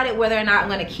haven't decided whether or not I'm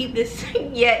going to keep this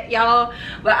yet, y'all,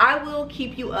 but I will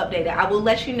keep you updated. I will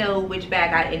let you know which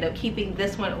bag I end up keeping,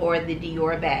 this one or the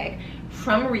Dior bag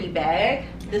from Rebag.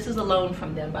 This is a loan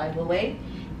from them, by the way.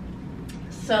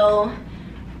 So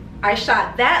I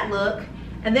shot that look,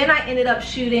 and then I ended up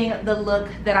shooting the look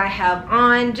that I have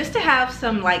on, just to have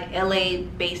some like LA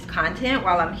based content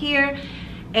while I'm here.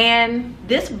 And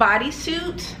this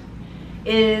bodysuit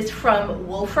is from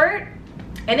Wolford,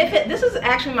 and this is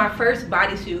actually my first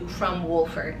bodysuit from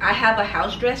Wolford. I have a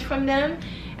house dress from them,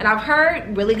 and I've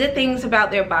heard really good things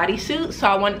about their bodysuit, so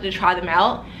I wanted to try them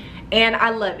out, and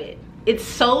I love it. It's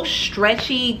so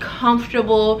stretchy,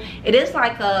 comfortable. It is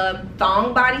like a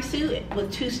thong bodysuit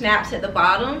with 2 snaps at the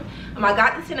bottom. I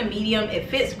got this in a medium. It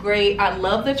fits great. I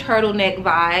love the turtleneck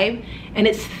vibe, and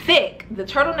it's thick. The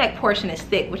turtleneck portion is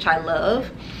thick, which I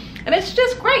love. And it's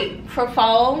just great for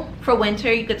fall, for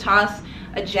winter. You could toss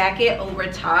a jacket over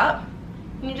top,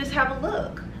 and you just have a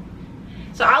look.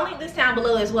 So I'll link this down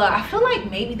below as well. I feel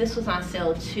like maybe this was on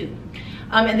sale too.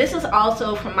 And this is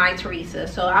also from MyTheresa.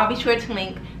 So I'll be sure to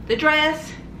link the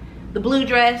dress, the blue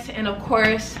dress, and of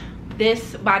course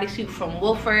this bodysuit from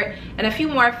Wolford, and a few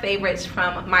more favorites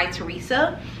from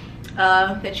MyTheresa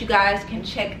that you guys can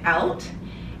check out.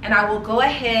 And I will go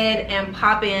ahead and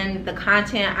pop in the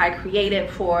content I created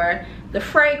for the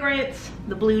fragrance,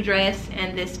 the blue dress,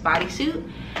 and this bodysuit,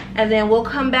 and then we'll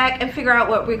come back and figure out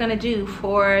what we're gonna do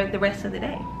for the rest of the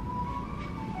day.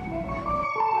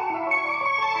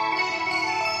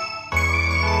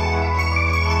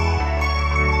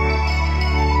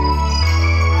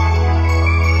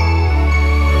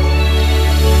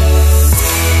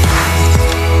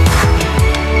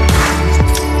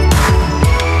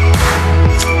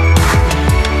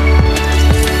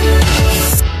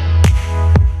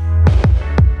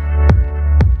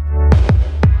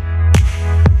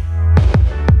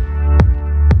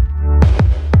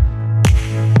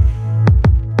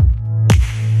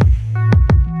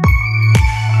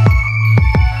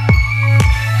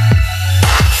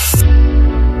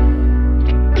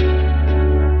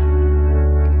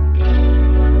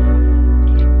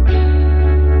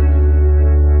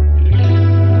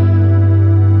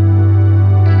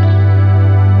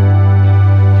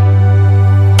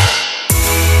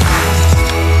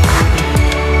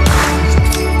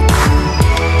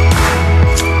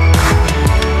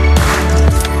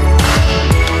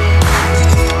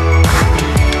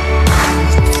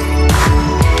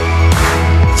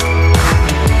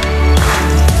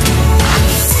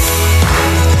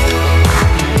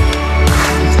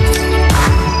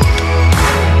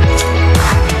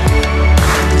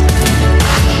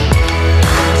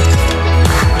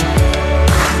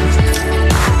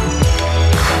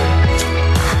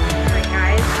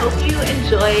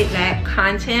 That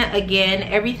content. Again,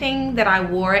 everything that I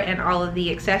wore and all of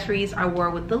the accessories I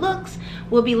wore with the looks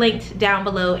will be linked down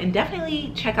below, and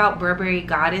definitely check out Burberry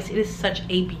Goddess. It is such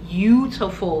a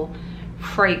beautiful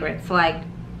fragrance. Like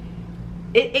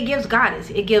it gives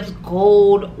goddess, it gives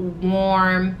gold,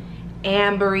 warm,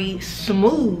 ambery,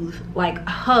 smooth, like a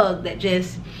hug that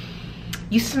just,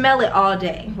 you smell it all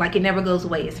day, like it never goes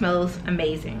away. It smells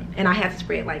amazing, and I have to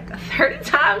spray it like 30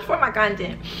 times for my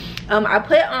content. I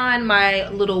put on my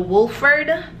little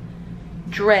Wolford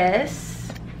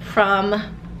dress from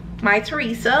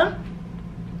MyTheresa,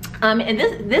 and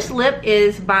this lip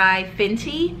is by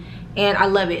Fenty, and I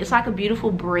love it. It's like a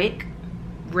beautiful brick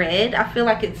red. I feel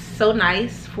like it's so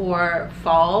nice for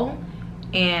fall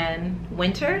and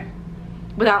winter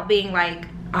without being like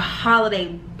a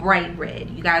holiday bright red.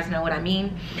 You guys know what I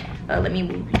mean. Let me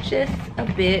move just a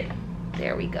bit.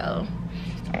 There we go.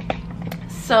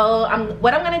 So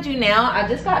what I'm gonna do now, I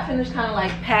just got finished kind of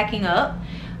like packing up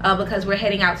because we're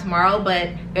heading out tomorrow, but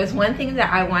there's one thing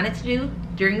that I wanted to do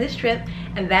during this trip,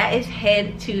 and that is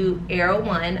head to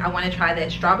Erewhon. I want to try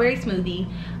that strawberry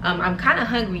smoothie. I'm kind of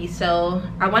hungry, so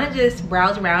I want to just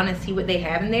browse around and see what they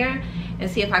have in there, and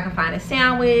see if I can find a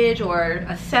sandwich or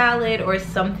a salad or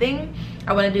something.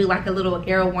 I want to do like a little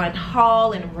Erewhon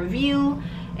haul and review,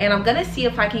 and I'm gonna see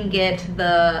if I can get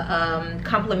the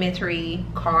complimentary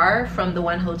car from the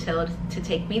one hotel to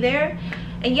take me there.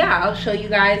 And yeah, I'll show you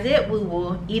guys it. We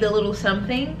will eat a little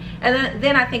something, and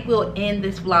then I think we'll end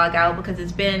this vlog out because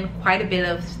it's been quite a bit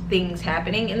of things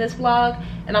happening in this vlog,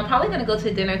 and I'm probably gonna go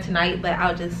to dinner tonight, but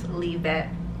I'll just leave that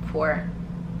for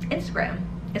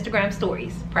Instagram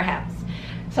stories perhaps.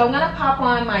 So I'm gonna pop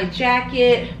on my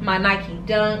jacket, my Nike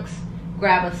Dunks,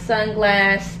 grab a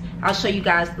sunglass. I'll show you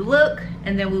guys the look,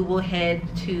 and then we will head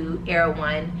to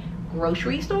Erewhon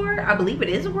grocery store. I believe it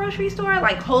is a grocery store,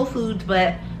 like Whole Foods,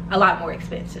 but a lot more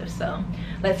expensive. So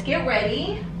let's get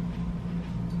ready.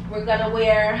 We're gonna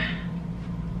wear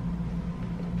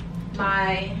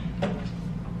my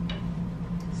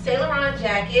Saint Laurent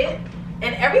jacket,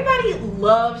 and everybody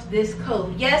loves this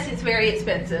coat. Yes, it's very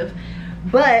expensive,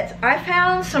 But I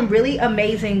found some really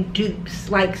amazing dupes,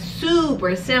 like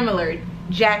super similar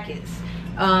jackets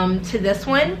to this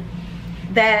one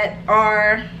that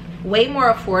are way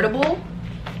more affordable,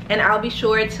 and I'll be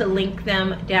sure to link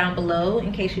them down below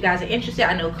in case you guys are interested.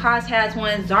 I know COS has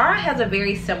one, Zara has a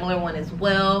very similar one as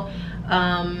well.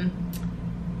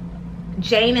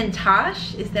 Jane and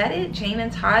Tosh, is that it? Jane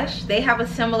and Tosh, they have a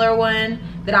similar one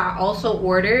that I also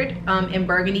ordered in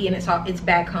burgundy, and it's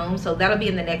back home, so that'll be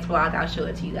in the next vlog. I'll show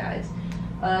it to you guys.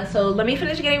 So let me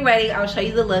finish getting ready. I'll show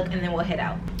you the look and then we'll head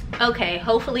out. Okay,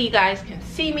 hopefully you guys can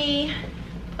see me,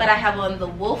 but I have on the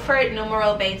Wolford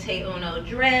numero 21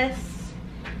 dress.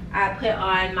 I put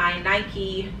on my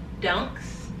Nike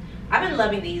Dunks. I've been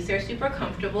loving these, they're super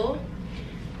comfortable.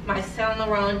 My Saint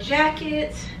Laurent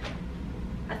jacket.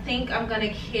 I think I'm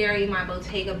gonna carry my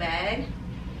Bottega bag.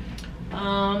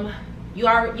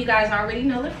 You guys already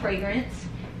know the fragrance,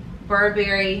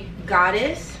 Burberry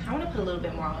Goddess. I want to put a little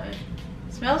bit more on. It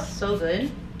smells so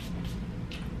good.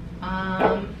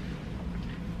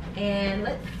 And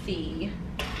let's see.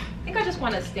 I think I just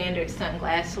want a standard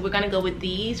sunglass, so we're gonna go with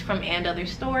these from And Other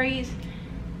Stories.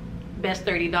 Best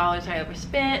 $30 I ever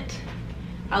spent.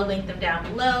 I'll link them down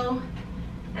below,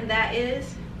 and that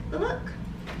is the look.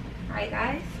 All right,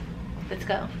 guys, let's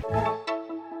go.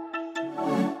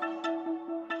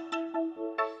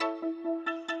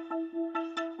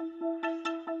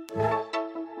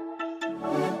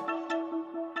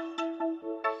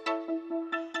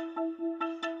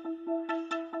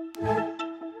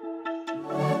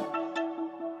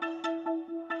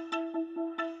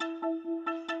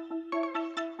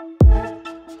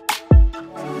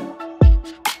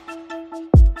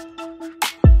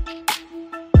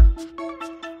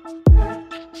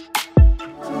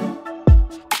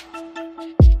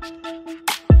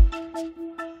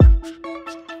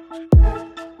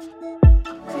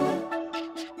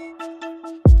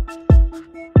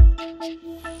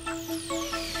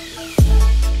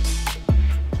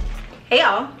 Hey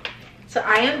y'all, so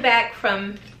I am back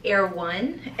from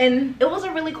Erewhon, and it was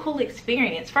a really cool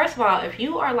experience. First of all, if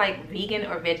you are like vegan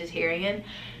or vegetarian,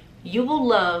 you will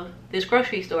love this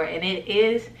grocery store, and it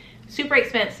is super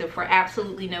expensive for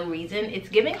absolutely no reason. It's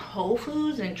giving Whole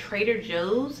Foods and Trader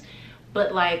Joe's,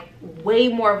 but like way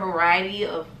more variety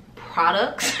of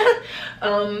products.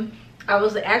 I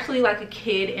was actually like a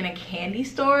kid in a candy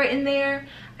store in there,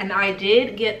 and I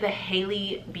did get the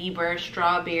Hailey Bieber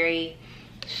strawberry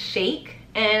shake,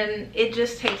 and it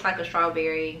just tastes like a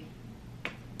strawberry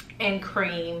and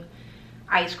cream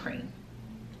ice cream.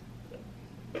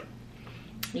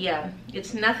 Yeah,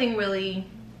 it's nothing really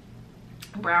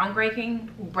groundbreaking.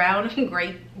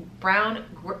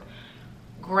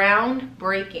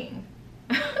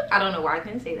 I don't know why I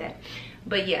couldn't say that,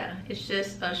 but yeah, it's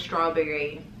just a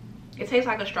strawberry. It tastes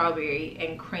like a strawberry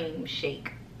and cream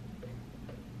shake.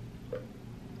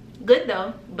 Good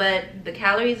though, but the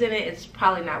calories in it, it's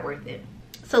probably not worth it.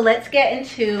 So let's get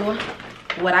into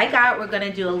what I got. We're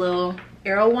gonna do a little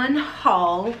Erewhon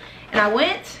haul, and I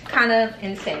went kind of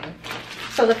insane.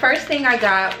 So the first thing I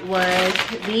got was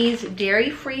these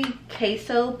dairy-free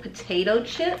queso potato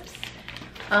chips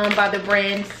by the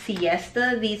brand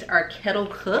Siesta. These are kettle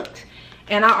cooked,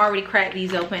 and I already cracked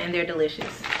these open, and they're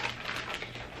delicious.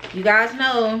 You guys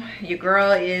know your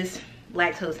girl is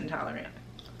lactose intolerant.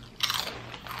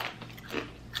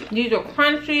 These are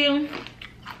crunchy,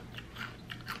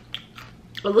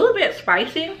 a little bit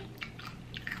spicy,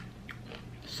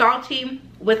 salty,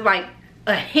 with like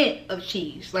a hint of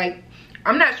cheese. Like,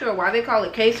 I'm not sure why they call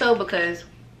it queso, because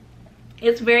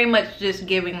it's very much just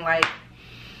giving like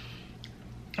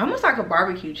almost like a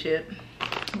barbecue chip,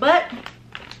 but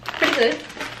pretty good.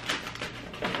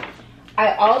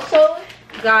 I also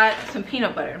got some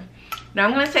peanut butter. Now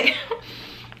I'm gonna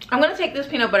take this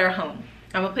peanut butter home.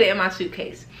 I'm gonna put it in my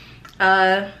suitcase.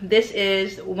 This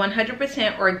is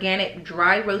 100% organic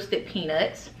dry roasted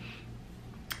peanuts,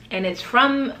 and it's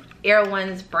from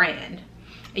Erewhon's brand.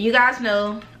 And you guys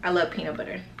know I love peanut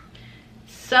butter,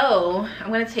 so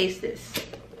I'm gonna taste this.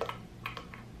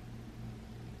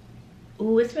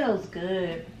 Ooh, it smells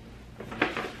good.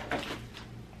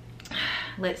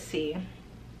 Let's see.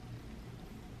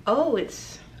 Oh,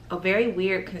 it's a very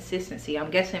weird consistency. I'm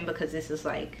guessing because this is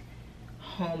like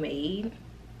homemade.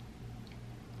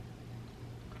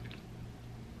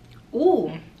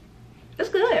 Ooh, it's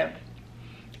good.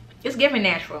 It's giving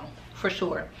natural for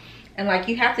sure, and like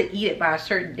you have to eat it by a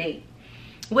certain date,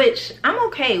 which I'm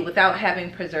okay without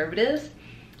having preservatives.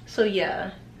 So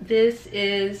yeah, this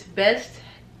is best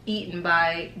eaten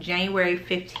by January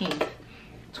 15th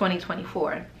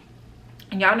 2024,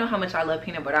 and y'all know how much I love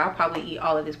peanut butter. I'll probably eat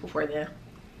all of this before then.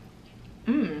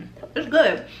 It's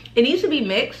good. It needs to be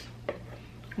mixed,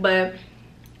 but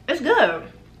it's good.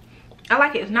 I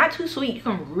like it. It's not too sweet. You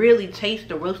can really taste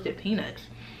the roasted peanuts.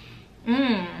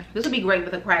 This would be great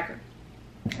with a cracker.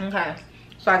 Okay,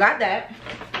 so I got that.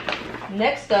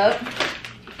 Next up,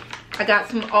 I got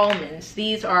some almonds.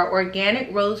 These are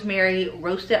organic rosemary,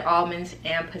 roasted almonds,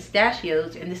 and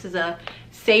pistachios, and this is a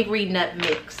savory nut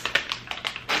mix.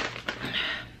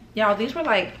 Y'all, these were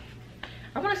like,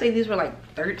 I want to say these were like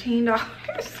 $13.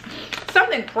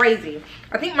 Something crazy.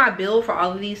 I think my bill for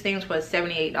all of these things was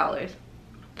 $78.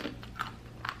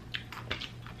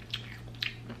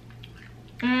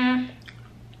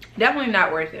 Definitely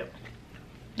not worth it.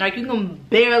 Like, you can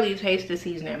barely taste the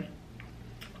seasoning.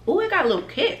 Ooh, it got a little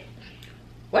kick.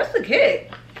 What's the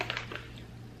kick?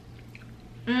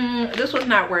 This was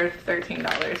not worth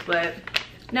 $13, but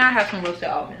now I have some roasted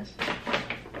almonds.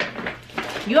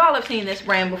 You all have seen this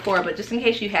brand before, but just in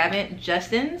case you haven't,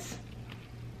 Justin's.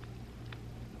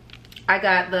 I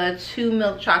got the 2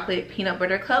 milk chocolate peanut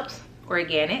butter cups,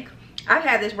 organic. I've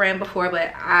had this brand before,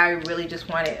 but I really just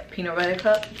wanted a peanut butter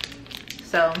cup.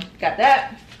 So, got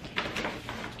that.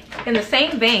 In the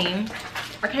same vein,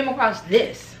 I came across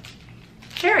this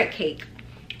carrot cake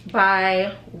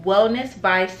by Wellness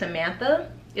by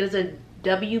Samantha. It is a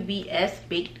WBS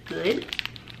baked good.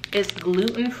 It's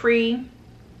gluten-free,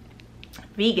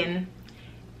 vegan,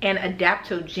 and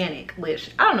adaptogenic,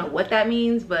 which I don't know what that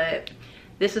means, but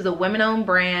this is a women-owned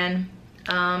brand.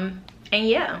 And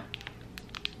yeah,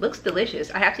 looks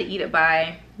delicious. I have to eat it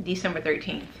by December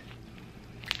 13th.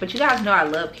 But you guys know I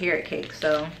love carrot cake,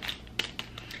 so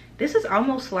this is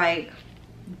almost like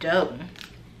dough.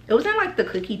 It was in like the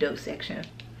cookie dough section.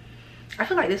 I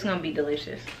feel like this is gonna be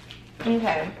delicious.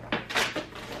 Okay,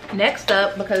 next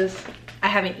up, because I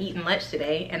haven't eaten lunch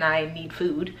today and I need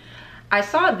food, I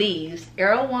saw these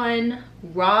Erewhon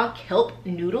raw kelp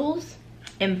noodles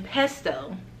and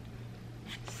pesto.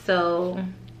 So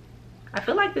I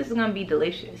feel like this is gonna be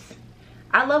delicious.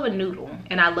 I love a noodle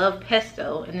and I love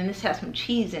pesto, and then this has some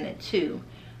cheese in it too.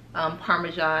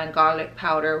 Parmesan, garlic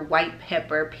powder, white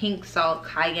pepper, pink salt,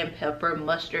 cayenne pepper,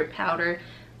 mustard powder,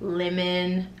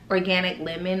 lemon, organic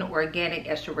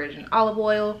extra virgin olive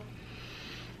oil.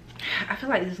 I feel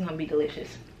like this is gonna be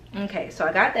delicious. Okay, so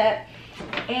I got that.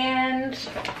 And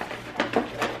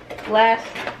last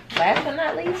but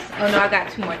not least, oh no, I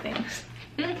got 2 more things.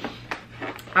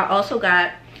 I also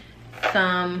got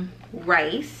some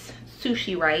rice,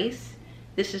 sushi rice.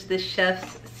 This is the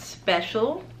chef's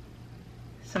special.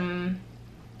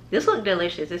 This looked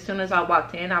delicious. As soon as I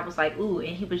walked in, I was like, ooh,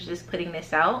 and he was just putting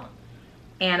this out.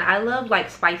 And I love like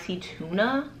spicy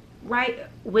tuna, right,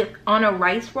 on a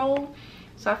rice roll.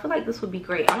 So I feel like this would be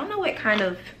great. I don't know what kind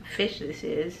of fish this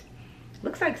is.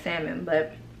 Looks like salmon,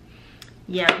 but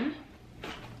yum.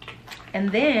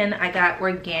 And then I got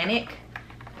organic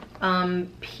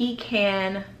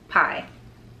pecan pie.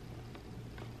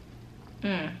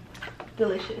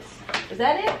 Delicious. Is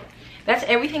that it? That's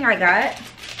everything I got.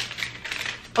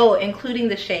 Oh, including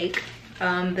the shake.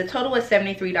 The total was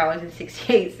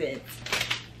 $73.68.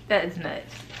 That is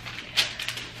nuts.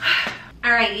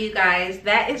 All right, you guys,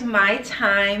 that is my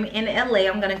time in LA.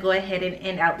 I'm gonna go ahead and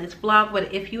end out this vlog,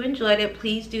 but if you enjoyed it,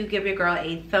 please do give your girl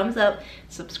a thumbs up,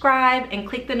 subscribe, and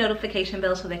click the notification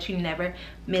bell so that you never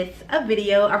miss a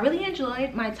video. I really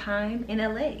enjoyed my time in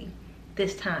LA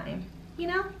this time, you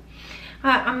know?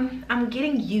 I'm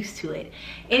getting used to it.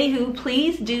 Anywho,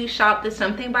 please do shop the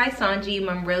Something by Sanji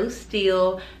MONROE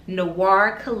STEELE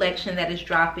Noir collection that is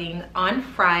dropping on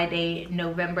Friday,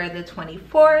 November the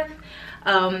 24th.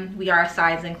 We are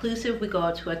size inclusive. We go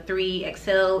up to a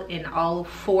 3XL in all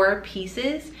 4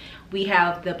 pieces. We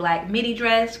have the black midi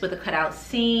dress with the cutout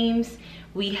seams.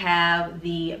 We have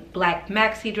the black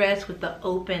maxi dress with the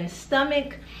open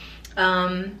stomach.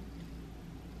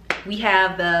 We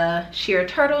have the sheer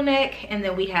turtleneck, and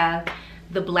then we have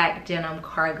the black denim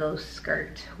cargo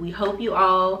skirt. We hope you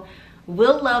all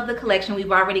will love the collection.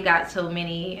 We've already got so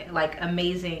many like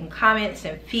amazing comments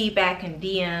and feedback and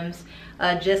DMs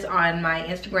just on my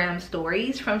Instagram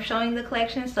stories from showing the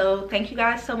collection. So thank you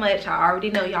guys so much. I already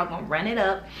know y'all gonna run it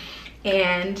up.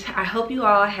 And I hope you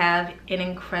all have an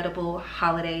incredible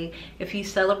holiday. If you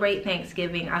celebrate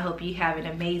Thanksgiving, I hope you have an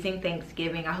amazing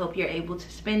Thanksgiving. I hope you're able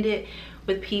to spend it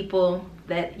with people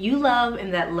that you love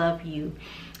and that love you.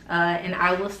 And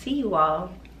I will see you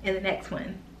all in the next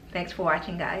one. Thanks for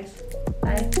watching, guys.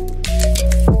 Bye.